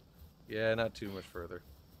 There we go. Yeah, not too much further.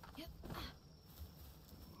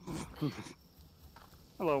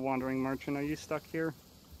 Hello, wandering merchant. Are you stuck here?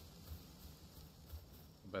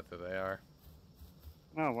 I bet that they are.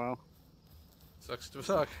 Oh well. Sucks to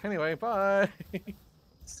suck. Anyway, bye.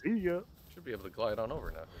 See ya. Should be able to glide on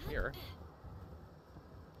over now from here.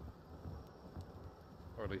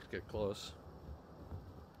 Or at least get close.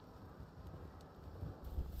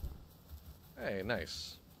 Hey,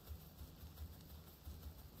 nice.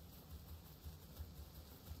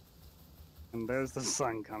 And there's the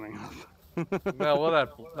sun coming up. Well,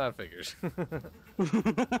 that figures.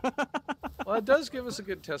 Well, it does give us a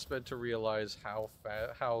good test bed to realize how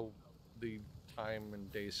the time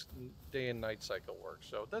and day and night cycle works.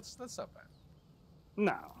 So that's not bad.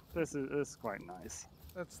 No, this is quite nice.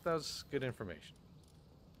 That's good information.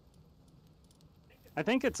 I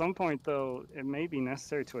think at some point though, it may be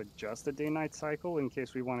necessary to adjust the day-night cycle in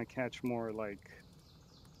case we want to catch more like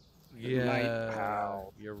night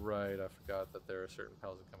pals. You're right. I forgot that there are certain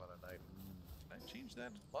pals that come out at night. Can I change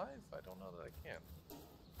that live? I don't know that I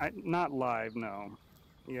can. Not live, no.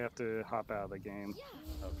 You have to hop out of the game.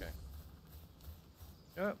 Okay.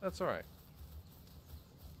 Yeah, that's all right.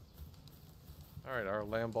 All right, our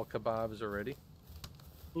lamb kebabs are ready.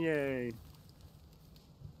 Yay.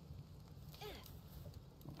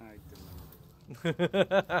 I didn't.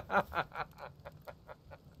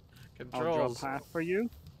 Controls. I'll draw a path for you.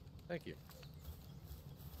 Thank you.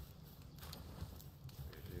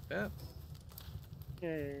 Appreciate that.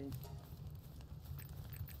 Yay.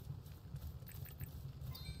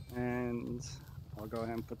 And I'll go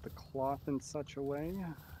ahead and put the cloth in such a way.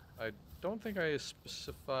 I don't think I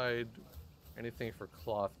specified anything for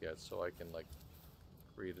cloth yet, so I can like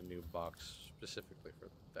create a new box specifically for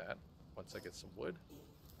that once I get some wood.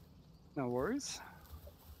 No worries.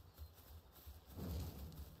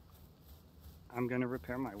 I'm gonna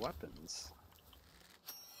repair my weapons.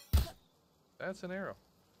 That's an arrow.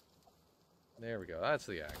 There we go. That's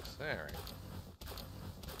the axe. All right.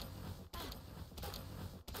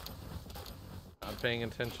 I'm paying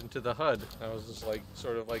attention to the HUD. I was just like,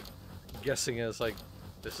 sort of like guessing as like,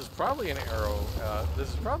 this is probably an arrow. This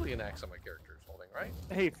is probably an axe on my character is holding, right?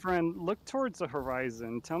 Hey friend, look towards the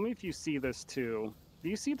horizon. Tell me if you see this too. Do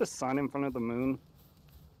you see the sun in front of the moon?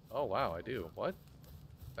 Oh wow, I do. What?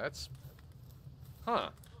 That's... Huh.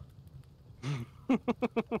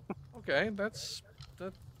 Okay, that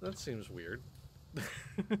seems weird.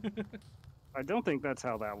 I don't think that's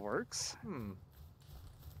how that works.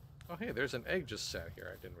 Oh hey, there's an egg just sat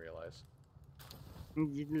here. I didn't realize.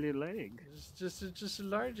 Little egg. It's just a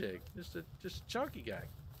large egg. Just a chunky guy.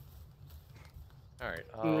 All right.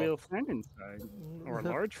 A real friend inside, or a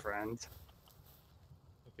large friend.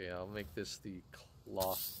 Okay, I'll make this the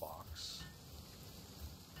cloth box.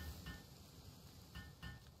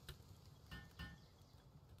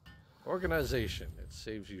 Organization. It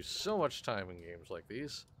saves you so much time in games like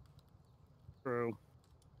these. True.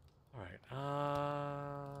 Alright,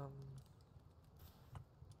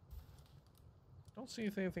 don't see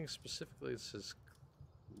anything specifically that says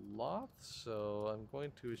cloth, so I'm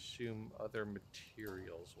going to assume other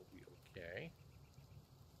materials will be okay.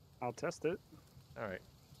 I'll test it. Alright,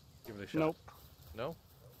 give it a shot. Nope. No?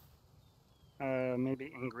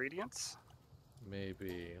 Maybe ingredients?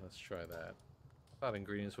 Maybe. Let's try that. I thought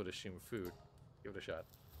ingredients would assume food. Give it a shot.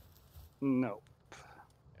 Nope.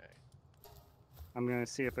 Okay. I'm gonna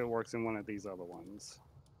see if it works in one of these other ones.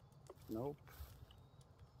 Nope.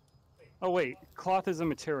 Oh wait, cloth is a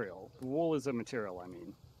material. Wool is a material, I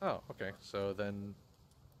mean. Oh, okay. So then...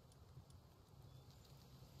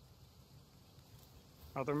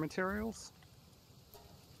 Other materials?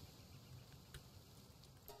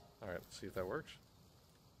 Alright, let's see if that works.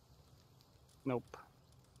 Nope.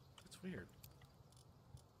 It's weird.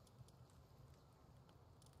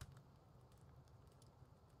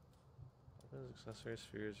 Accessories,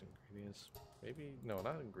 spheres, ingredients. Maybe... No,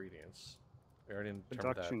 not ingredients. We already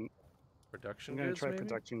determined that. Production I'm gonna goods, try maybe?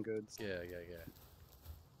 production goods. Yeah.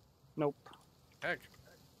 Nope. Heck.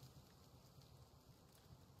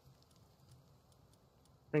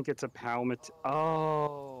 I think it's a POW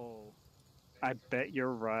Oh. I bet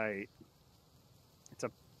you're right. It's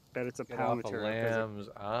a Get POW off of material. lambs.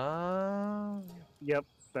 Ah. Yep,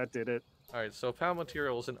 that did it. Alright, so POW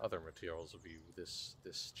materials and other materials will be this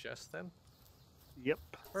chest then? Yep.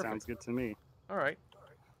 Perfect. Sounds good to me. Alright.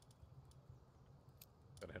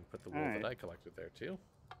 Go ahead and put the wool Alright. that I collected there too.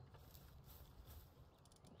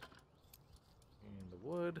 And the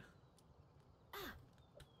wood.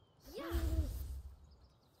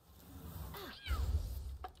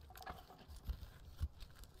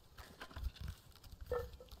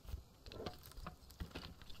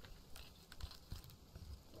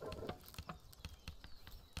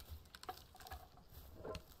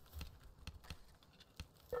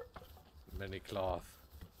 any cloth.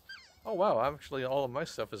 Oh wow, actually all of my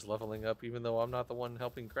stuff is leveling up even though I'm not the one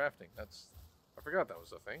helping crafting. I forgot that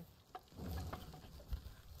was a thing.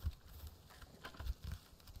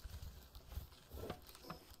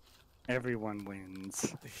 Everyone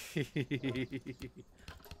wins.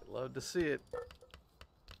 Love to see it.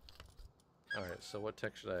 Alright, so what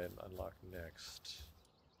tech should I unlock next?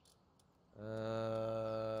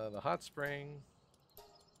 The hot spring.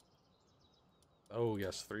 Oh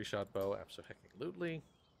yes, 3-shot bow, absolutely.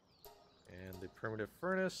 And the primitive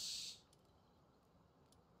furnace.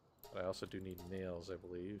 But I also do need nails, I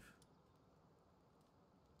believe.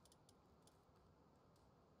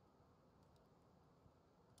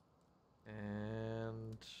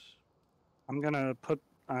 And I'm gonna put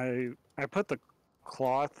I put the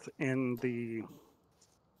cloth in the.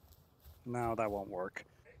 No, that won't work.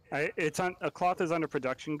 It's on a cloth is under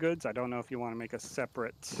production goods. I don't know if you want to make a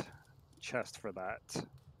separate chest for that.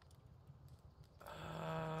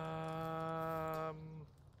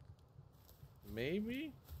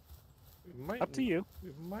 Maybe we might. Up to you.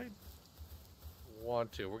 We might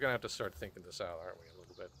want to. We're gonna have to start thinking this out, aren't we? A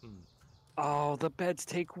little bit. Oh, the beds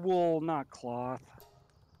take wool, not cloth.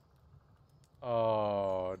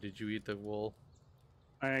 Oh, did you eat the wool?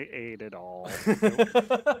 I ate it all.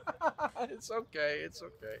 It's okay. It's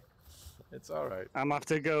okay. It's all right. I'm off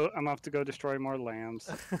to go destroy more lambs.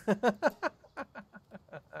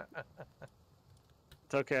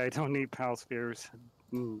 It's okay. I don't need pal spheres.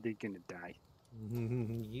 They're gonna die.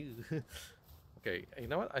 You. Okay. You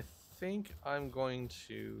know what? I think I'm going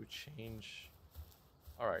to change.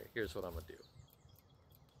 All right. Here's what I'm gonna do.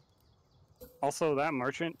 Also, that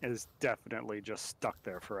merchant is definitely just stuck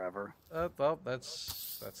there forever. Well,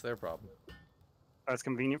 that's their problem. That's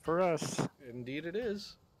convenient for us. Indeed, it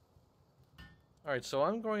is. All right, so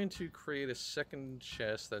I'm going to create a second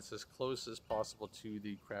chest that's as close as possible to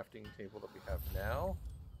the crafting table that we have now,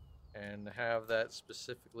 and have that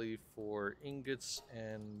specifically for ingots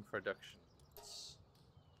and production.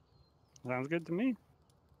 Sounds good to me.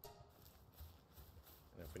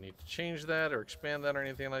 And if we need to change that or expand that or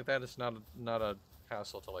anything like that, it's not a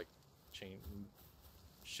hassle to like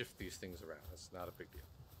shift these things around. It's not a big deal.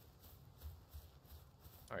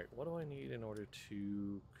 All right, what do I need in order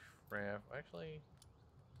to craft? Actually,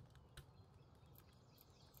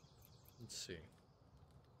 let's see.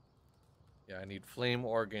 Yeah, I need flame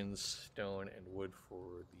organs, stone, and wood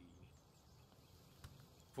for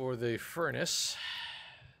the furnace.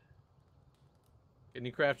 Can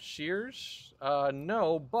you craft shears?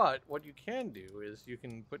 No, but what you can do is you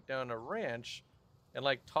can put down a ranch and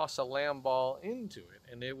like toss a lamb ball into it,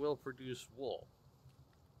 and it will produce wool.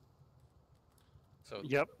 So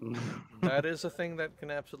Yep. that is a thing that can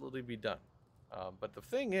absolutely be done. But the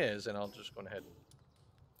thing is, and I'll just go ahead and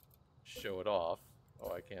show it off.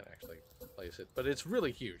 Oh, I can't actually place it, but it's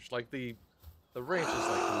really huge. Like the ranch is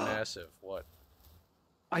like massive. What?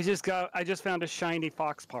 I just found a shiny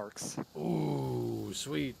Fox Parks. Ooh,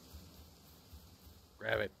 sweet.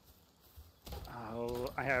 Grab it. Oh,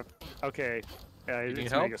 I have. Okay,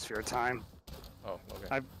 it's help? Megasphere time. Oh,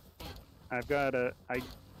 okay. I've got a. I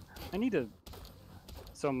need to.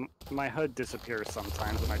 So my HUD disappears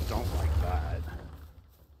sometimes, and I don't like that.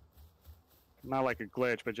 Not like a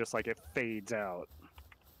glitch, but just like it fades out.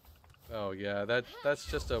 Oh yeah, that's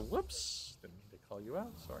just a whoops. Didn't mean to call you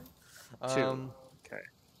out. Sorry. 2. Okay.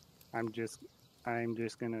 I'm just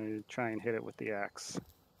gonna try and hit it with the axe.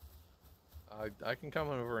 I can come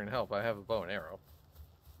over and help. I have a bow and arrow.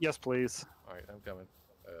 Yes, please. All right, I'm coming.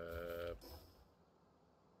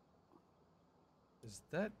 Is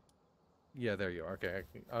that? Yeah, there you are. Okay,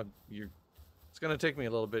 It's gonna take me a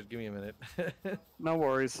little bit. Give me a minute. No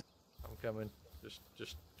worries. I'm coming.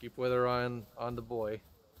 Just keep weather on the boy.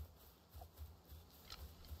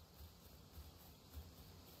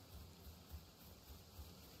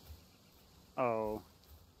 Oh.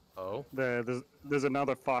 Oh. There's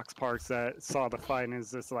another Fox Parks that saw the fight and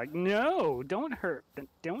is just like, no, don't hurt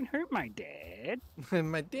my dad.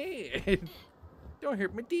 My dad. Don't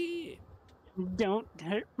hurt my dad. Don't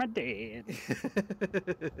hurt my dad.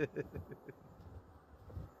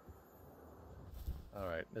 All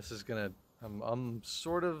right, this is gonna. I'm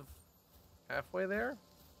sort of halfway there.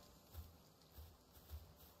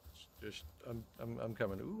 I'm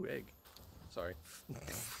coming. Ooh, egg. Sorry.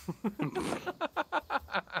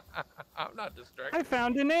 I'm not distracted. I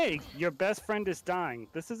found an egg. Your best friend is dying.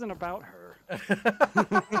 This isn't about her.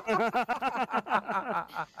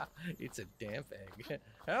 It's a damp egg.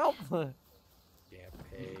 Help! Damp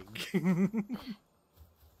egg.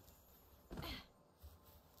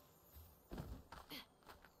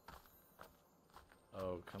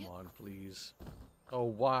 Oh, come on, please. Oh,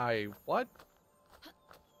 why? What?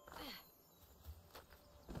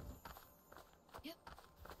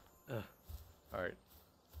 All right.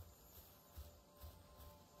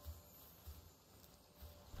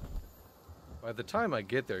 By the time I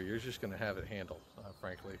get there, you're just gonna have it handled,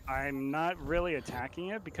 frankly. I'm not really attacking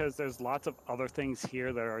it because there's lots of other things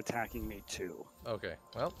here that are attacking me too. Okay,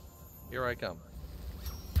 well, here I come.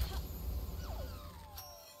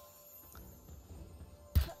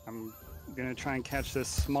 I'm gonna try and catch this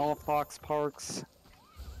small fox parks.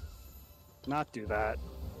 Not do that.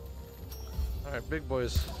 All right, big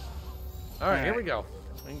boys. All right, here we go.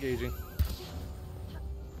 Engaging.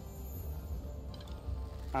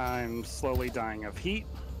 I'm slowly dying of heat.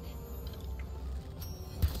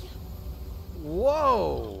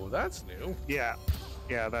 Whoa, that's new. Yeah,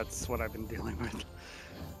 that's what I've been dealing with.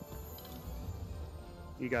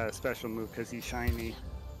 You got a special move because he's shiny.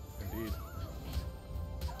 Indeed.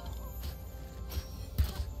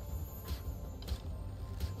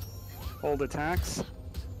 Hold attacks.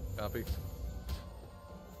 Copy.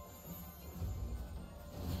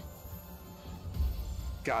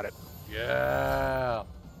 Got it. Yeah.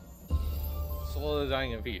 Slowly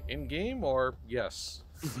dying of heat. In game or yes?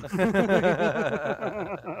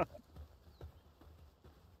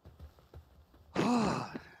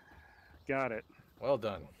 Got it. Well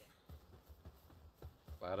done.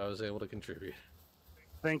 Glad I was able to contribute.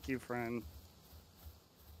 Thank you, friend.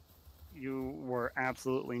 You were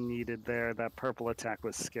absolutely needed there. That purple attack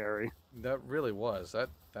was scary. That really was. That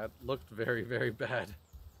looked very, very bad.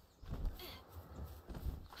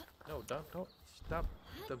 No, don't stop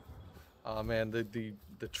the. Oh man, the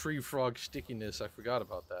tree frog stickiness. I forgot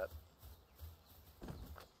about that.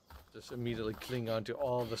 Just immediately cling onto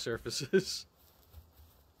all the surfaces.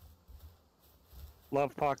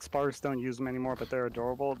 Love pox sparks, don't use them anymore, but they're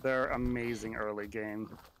adorable. They're amazing early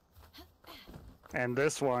game. And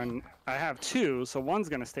this one, I have two, so one's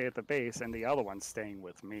gonna stay at the base and the other one's staying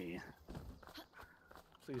with me.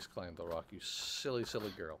 Please climb the rock, you silly,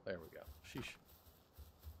 silly girl. There we go. Sheesh.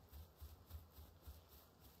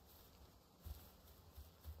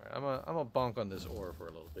 Alright, I'm a bonk on this ore for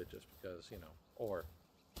a little bit just because, you know, ore.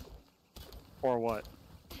 Or what?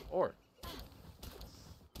 Ore.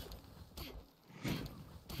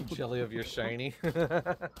 Jelly of your shiny.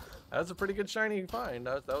 That's a pretty good shiny find.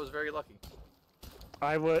 That was very lucky.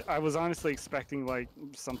 I was honestly expecting like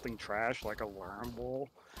something trash, like a worm bowl,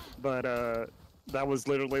 but that was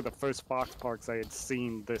literally the first Fox Parks I had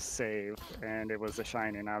seen this save, and it was a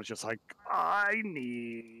shiny, and I was just like, I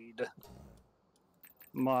need,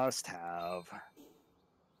 must have.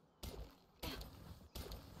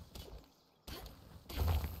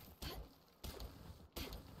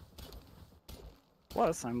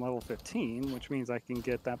 Plus, I'm level 15, which means I can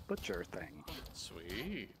get that butcher thing.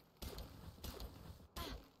 Sweet.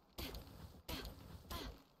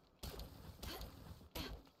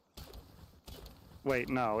 Wait,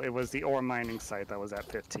 no, it was the ore mining site that was at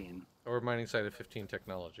 15. Ore mining site of 15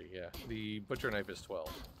 technology, yeah. The butcher knife is 12.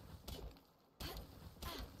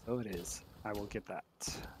 So it is. I will get that.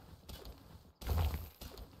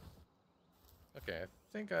 Okay, I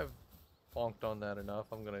think I've bonked on that enough.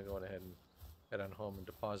 I'm gonna go ahead and head on home and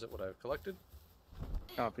deposit what I've collected.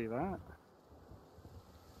 Copy that.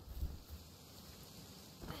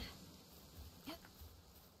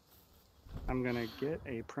 I'm gonna get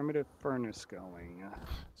a primitive furnace going.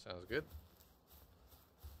 Sounds good.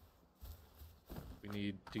 We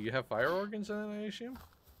need. Do you have fire organs then, I assume?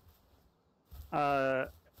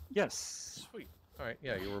 Yes. Sweet. All right.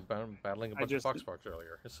 Yeah, you were battling a bunch of foxparks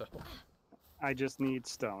earlier, so. I just need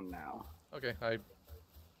stone now. Okay.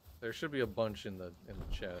 There should be a bunch in the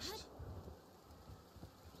chest.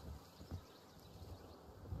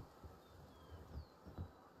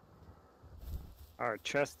 Our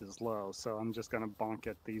chest is low, so I'm just gonna bonk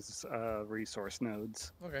at these resource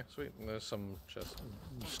nodes. Okay, sweet. And there's some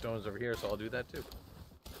stones over here, so I'll do that too.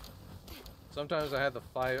 Sometimes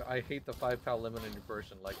I hate the 5 pal limit in your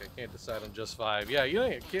person. Like I can't decide on just 5. Yeah, you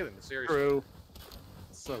ain't kidding. Seriously. True.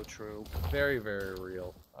 So true. Very, very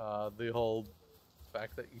real. The whole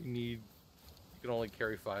fact that you can only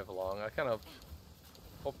carry 5 along. I kind of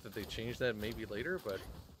hope that they change that maybe later, but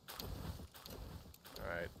all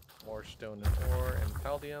right. More stone and ore and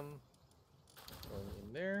paldium going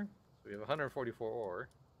in there. So we have 144 ore.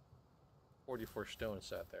 44 stone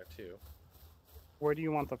sat there too. Where do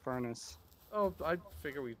you want the furnace? Oh, I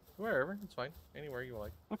figure wherever. It's fine. Anywhere you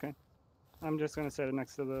like. Okay. I'm just gonna set it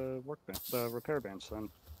next to the workbench, the repair bench then.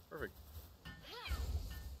 Perfect.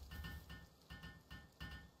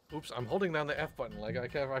 Oops, I'm holding down the F button. Like I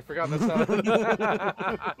forgot that's not.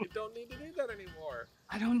 I don't need to do that anymore.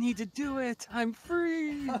 I don't need to do it. I'm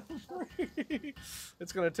free. I'm free.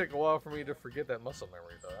 It's gonna take a while for me to forget that muscle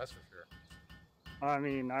memory, though. That's for sure. I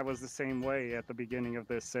mean, I was the same way at the beginning of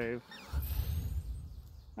this save.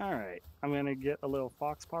 All right, I'm gonna get a little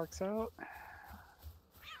Fox Parks out.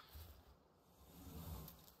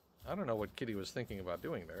 I don't know what Kitty was thinking about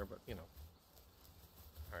doing there, but you know.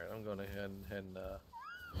 All right, I'm going ahead and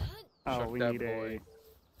Oh, we that need boy.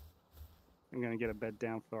 I'm gonna get a bed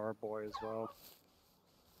down for our boy as well.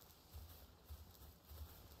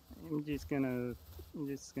 I'm just gonna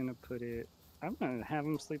put it. I'm gonna have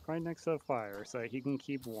him sleep right next to the fire so he can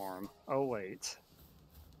keep warm. Oh wait.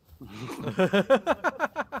 I'm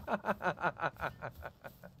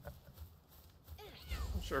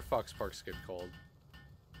sure Fox Parks get cold.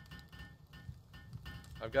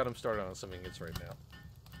 I've got him started on some ingots right now.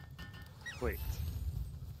 Wait.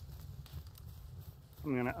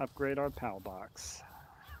 I'm gonna upgrade our PAL box.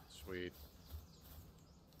 Sweet.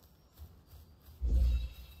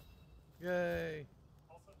 Yay.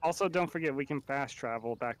 Also, don't forget we can fast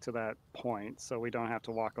travel back to that point, so we don't have to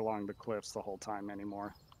walk along the cliffs the whole time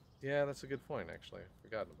anymore. Yeah, that's a good point, actually.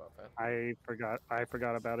 Forgotten about that. I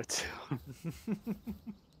forgot about it too.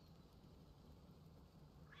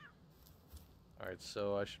 Alright,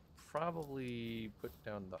 so I should probably put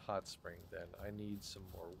down the hot spring then. I need some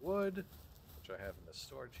more wood, which I have in the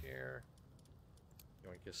storage here.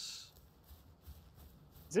 Yoinkus.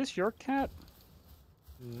 Is this your cat?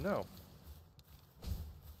 No.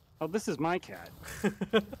 Oh, this is my cat.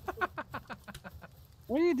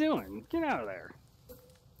 What are you doing? Get out of there.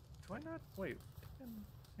 Do I not? Wait.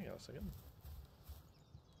 Hang on a second.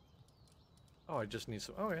 Oh, I just need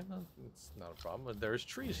some. Oh, yeah, no, it's not a problem. There's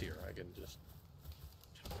trees here. I can just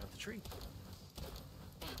jump down the tree.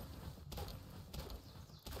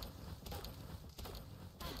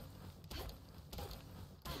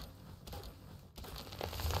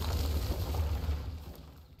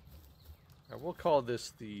 We'll call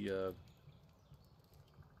this the.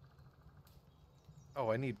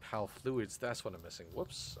 Oh, I need PAL fluids. That's what I'm missing.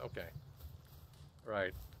 Whoops. Okay.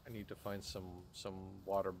 Right. I need to find some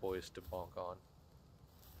water boys to bonk on.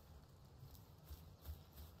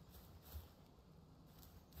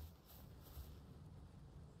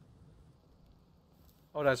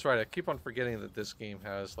 Oh, that's right. I keep on forgetting that this game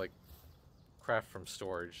has like craft from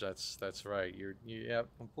storage. That's right. Yeah,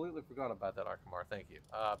 completely forgot about that, Arkamar. Thank you.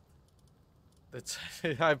 That's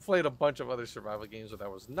I played a bunch of other survival games where that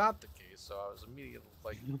was not the case, so I was immediately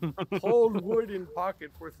like, hold wood in pocket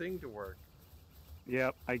for thing to work.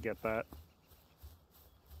 Yep, I get that.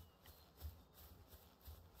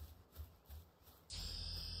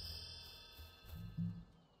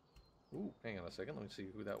 Ooh, hang on a second. Let me see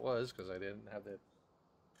who that was, because I didn't have that.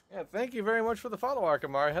 Yeah, thank you very much for the follow,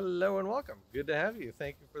 Arkamar. Hello and welcome. Good to have you.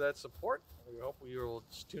 Thank you for that support. We hope you will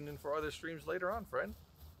tune in for other streams later on, friend.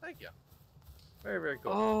 Thank you. Very, very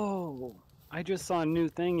cool. Oh, I just saw a new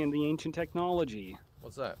thing in the ancient technology.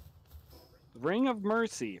 What's that? Ring of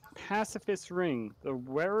Mercy, Pacifist Ring. The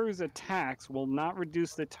wearer's attacks will not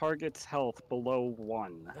reduce the target's health below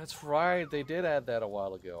 1. That's right. They did add that a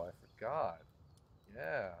while ago. I forgot.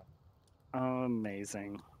 Yeah.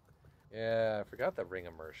 Amazing. Yeah, I forgot that Ring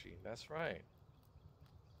of Mercy. That's right.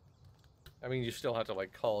 I mean, you still have to,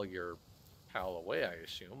 like, call your pal away, I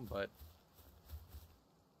assume, but...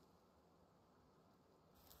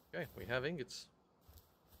 Okay, we have ingots.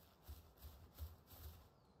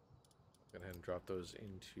 Go ahead and drop those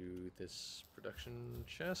into this production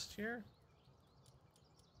chest here.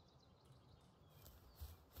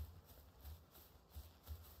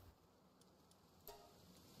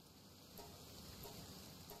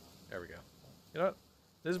 There we go. You know what?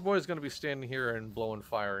 This boy's going to be standing here and blowing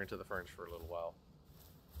fire into the furnace for a little while.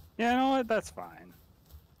 Yeah, you know what? That's fine.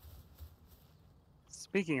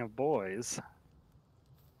 Speaking of boys...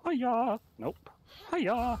 Hiya! Nope.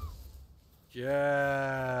 Hiya!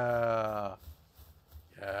 Yeah!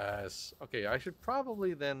 Yes. Okay, I should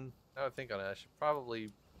probably then... Now I think on it, I should probably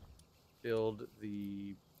build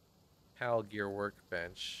the PAL gear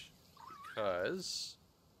workbench, because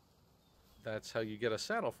that's how you get a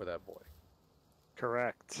saddle for that boy.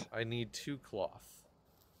 Correct. I need 2 cloth.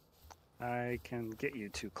 I can get you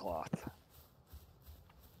 2 cloth.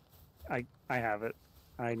 I have it.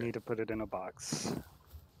 I need to put it in a box.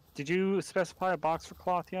 Did you specify a box for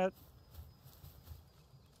cloth yet?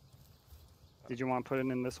 Did you want to put it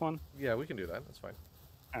in this one? Yeah, we can do that. That's fine.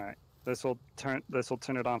 All right. This will turn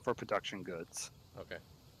it on for production goods. Okay.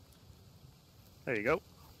 There you go.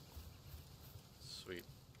 Sweet.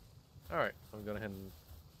 All right. I'm going to go ahead and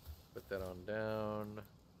put that on down.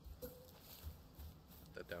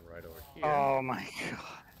 down right over here. Oh my god.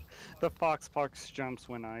 The Fox Parks jumps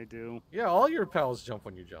when I do. Yeah, all your pals jump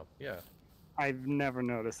when you jump. Yeah. I've never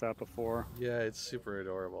noticed that before. Yeah, it's super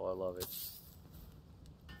adorable. I love it.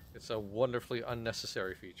 It's a wonderfully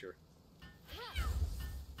unnecessary feature.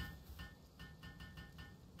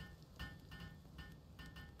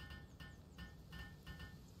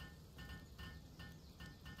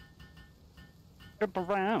 Jump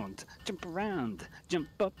around, jump around, jump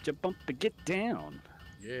up, and get down.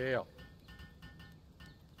 Yeah.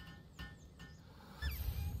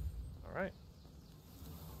 All right.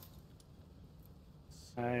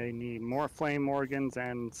 I need more flame organs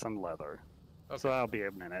and some leather. Okay. So that'll be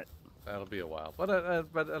a minute. That'll be a while, but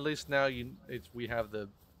at least now we have the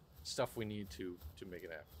stuff we need to make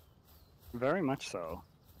it happen. Very much so.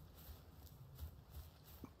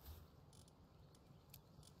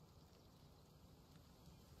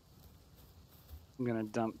 I'm gonna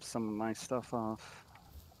dump some of my stuff off.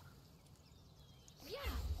 Yeah.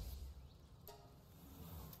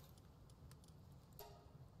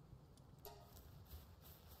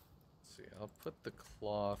 Let's see, I'll put the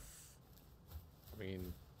cloth. I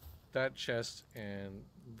mean, that chest and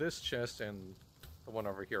this chest and the one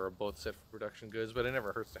over here are both set for production goods, but it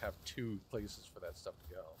never hurts to have two places for that stuff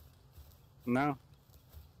to go. No,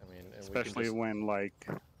 I mean, and especially we can when like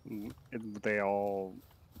they all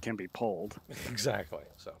can be pulled. exactly.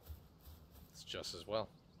 So it's just as well.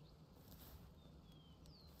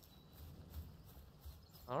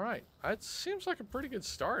 All right, it seems like a pretty good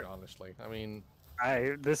start, honestly. I mean,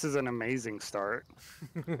 This is an amazing start.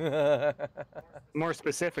 More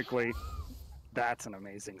specifically, that's an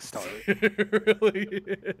amazing start. it really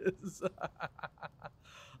is.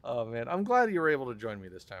 Oh man, I'm glad you were able to join me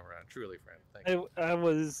this time around. Truly, friend. Thank you.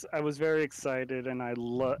 I was very excited, and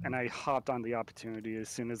I hopped on the opportunity as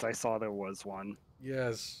soon as I saw there was one.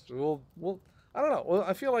 Yes, we'll I don't know. Well,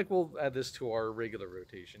 I feel like we'll add this to our regular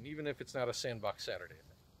rotation, even if it's not a sandbox Saturday thing.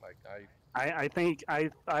 Like I think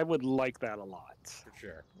I would like that a lot. for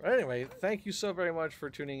sure. But anyway, thank you so very much for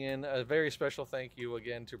tuning in. A very special thank you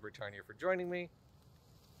again to Britannia for joining me.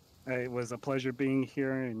 It was a pleasure being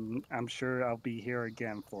here, and I'm sure I'll be here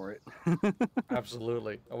again for it.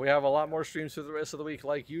 Absolutely. We have a lot more streams for the rest of the week,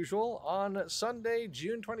 like usual. On Sunday,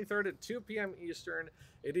 June 23rd at 2 p.m. Eastern,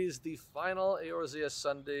 it is the final Eorzea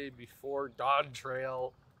Sunday before Dawn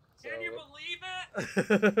Trail. Can you believe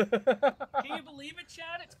it? Can you believe it,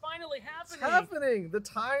 Chad? It's finally It's happening. happening! The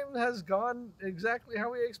time has gone exactly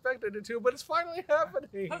how we expected it to, but it's finally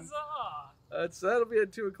happening! Huzzah! So that'll be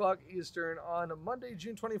at 2 o'clock Eastern on Monday,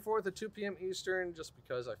 June 24th at 2 p.m. Eastern, just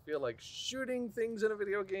because I feel like shooting things in a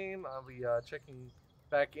video game. I'll be checking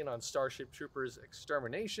back in on Starship Troopers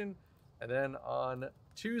Extermination. And then on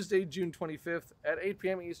Tuesday, June 25th at 8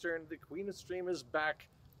 p.m. Eastern, the Queen of Stream is back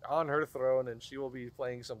on her throne, and she will be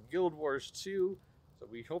playing some Guild Wars 2. So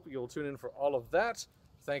we hope you'll tune in for all of that.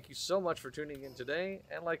 Thank you so much for tuning in today.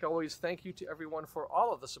 And like always, thank you to everyone for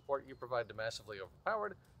all of the support you provide to Massively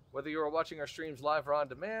Overpowered. Whether you are watching our streams live or on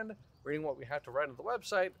demand, reading what we have to write on the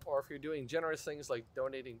website, or if you're doing generous things like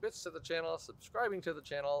donating bits to the channel, subscribing to the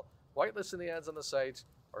channel, whitelisting the ads on the site,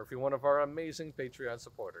 or if you're one of our amazing Patreon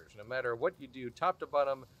supporters. No matter what you do, top to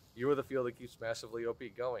bottom, you are the fuel that keeps Massively OP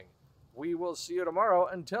going. We will see you tomorrow.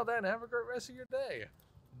 Until then, have a great rest of your day.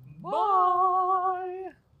 Bye!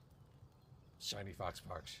 Shiny Fox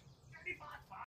Parks. Shiny Fox.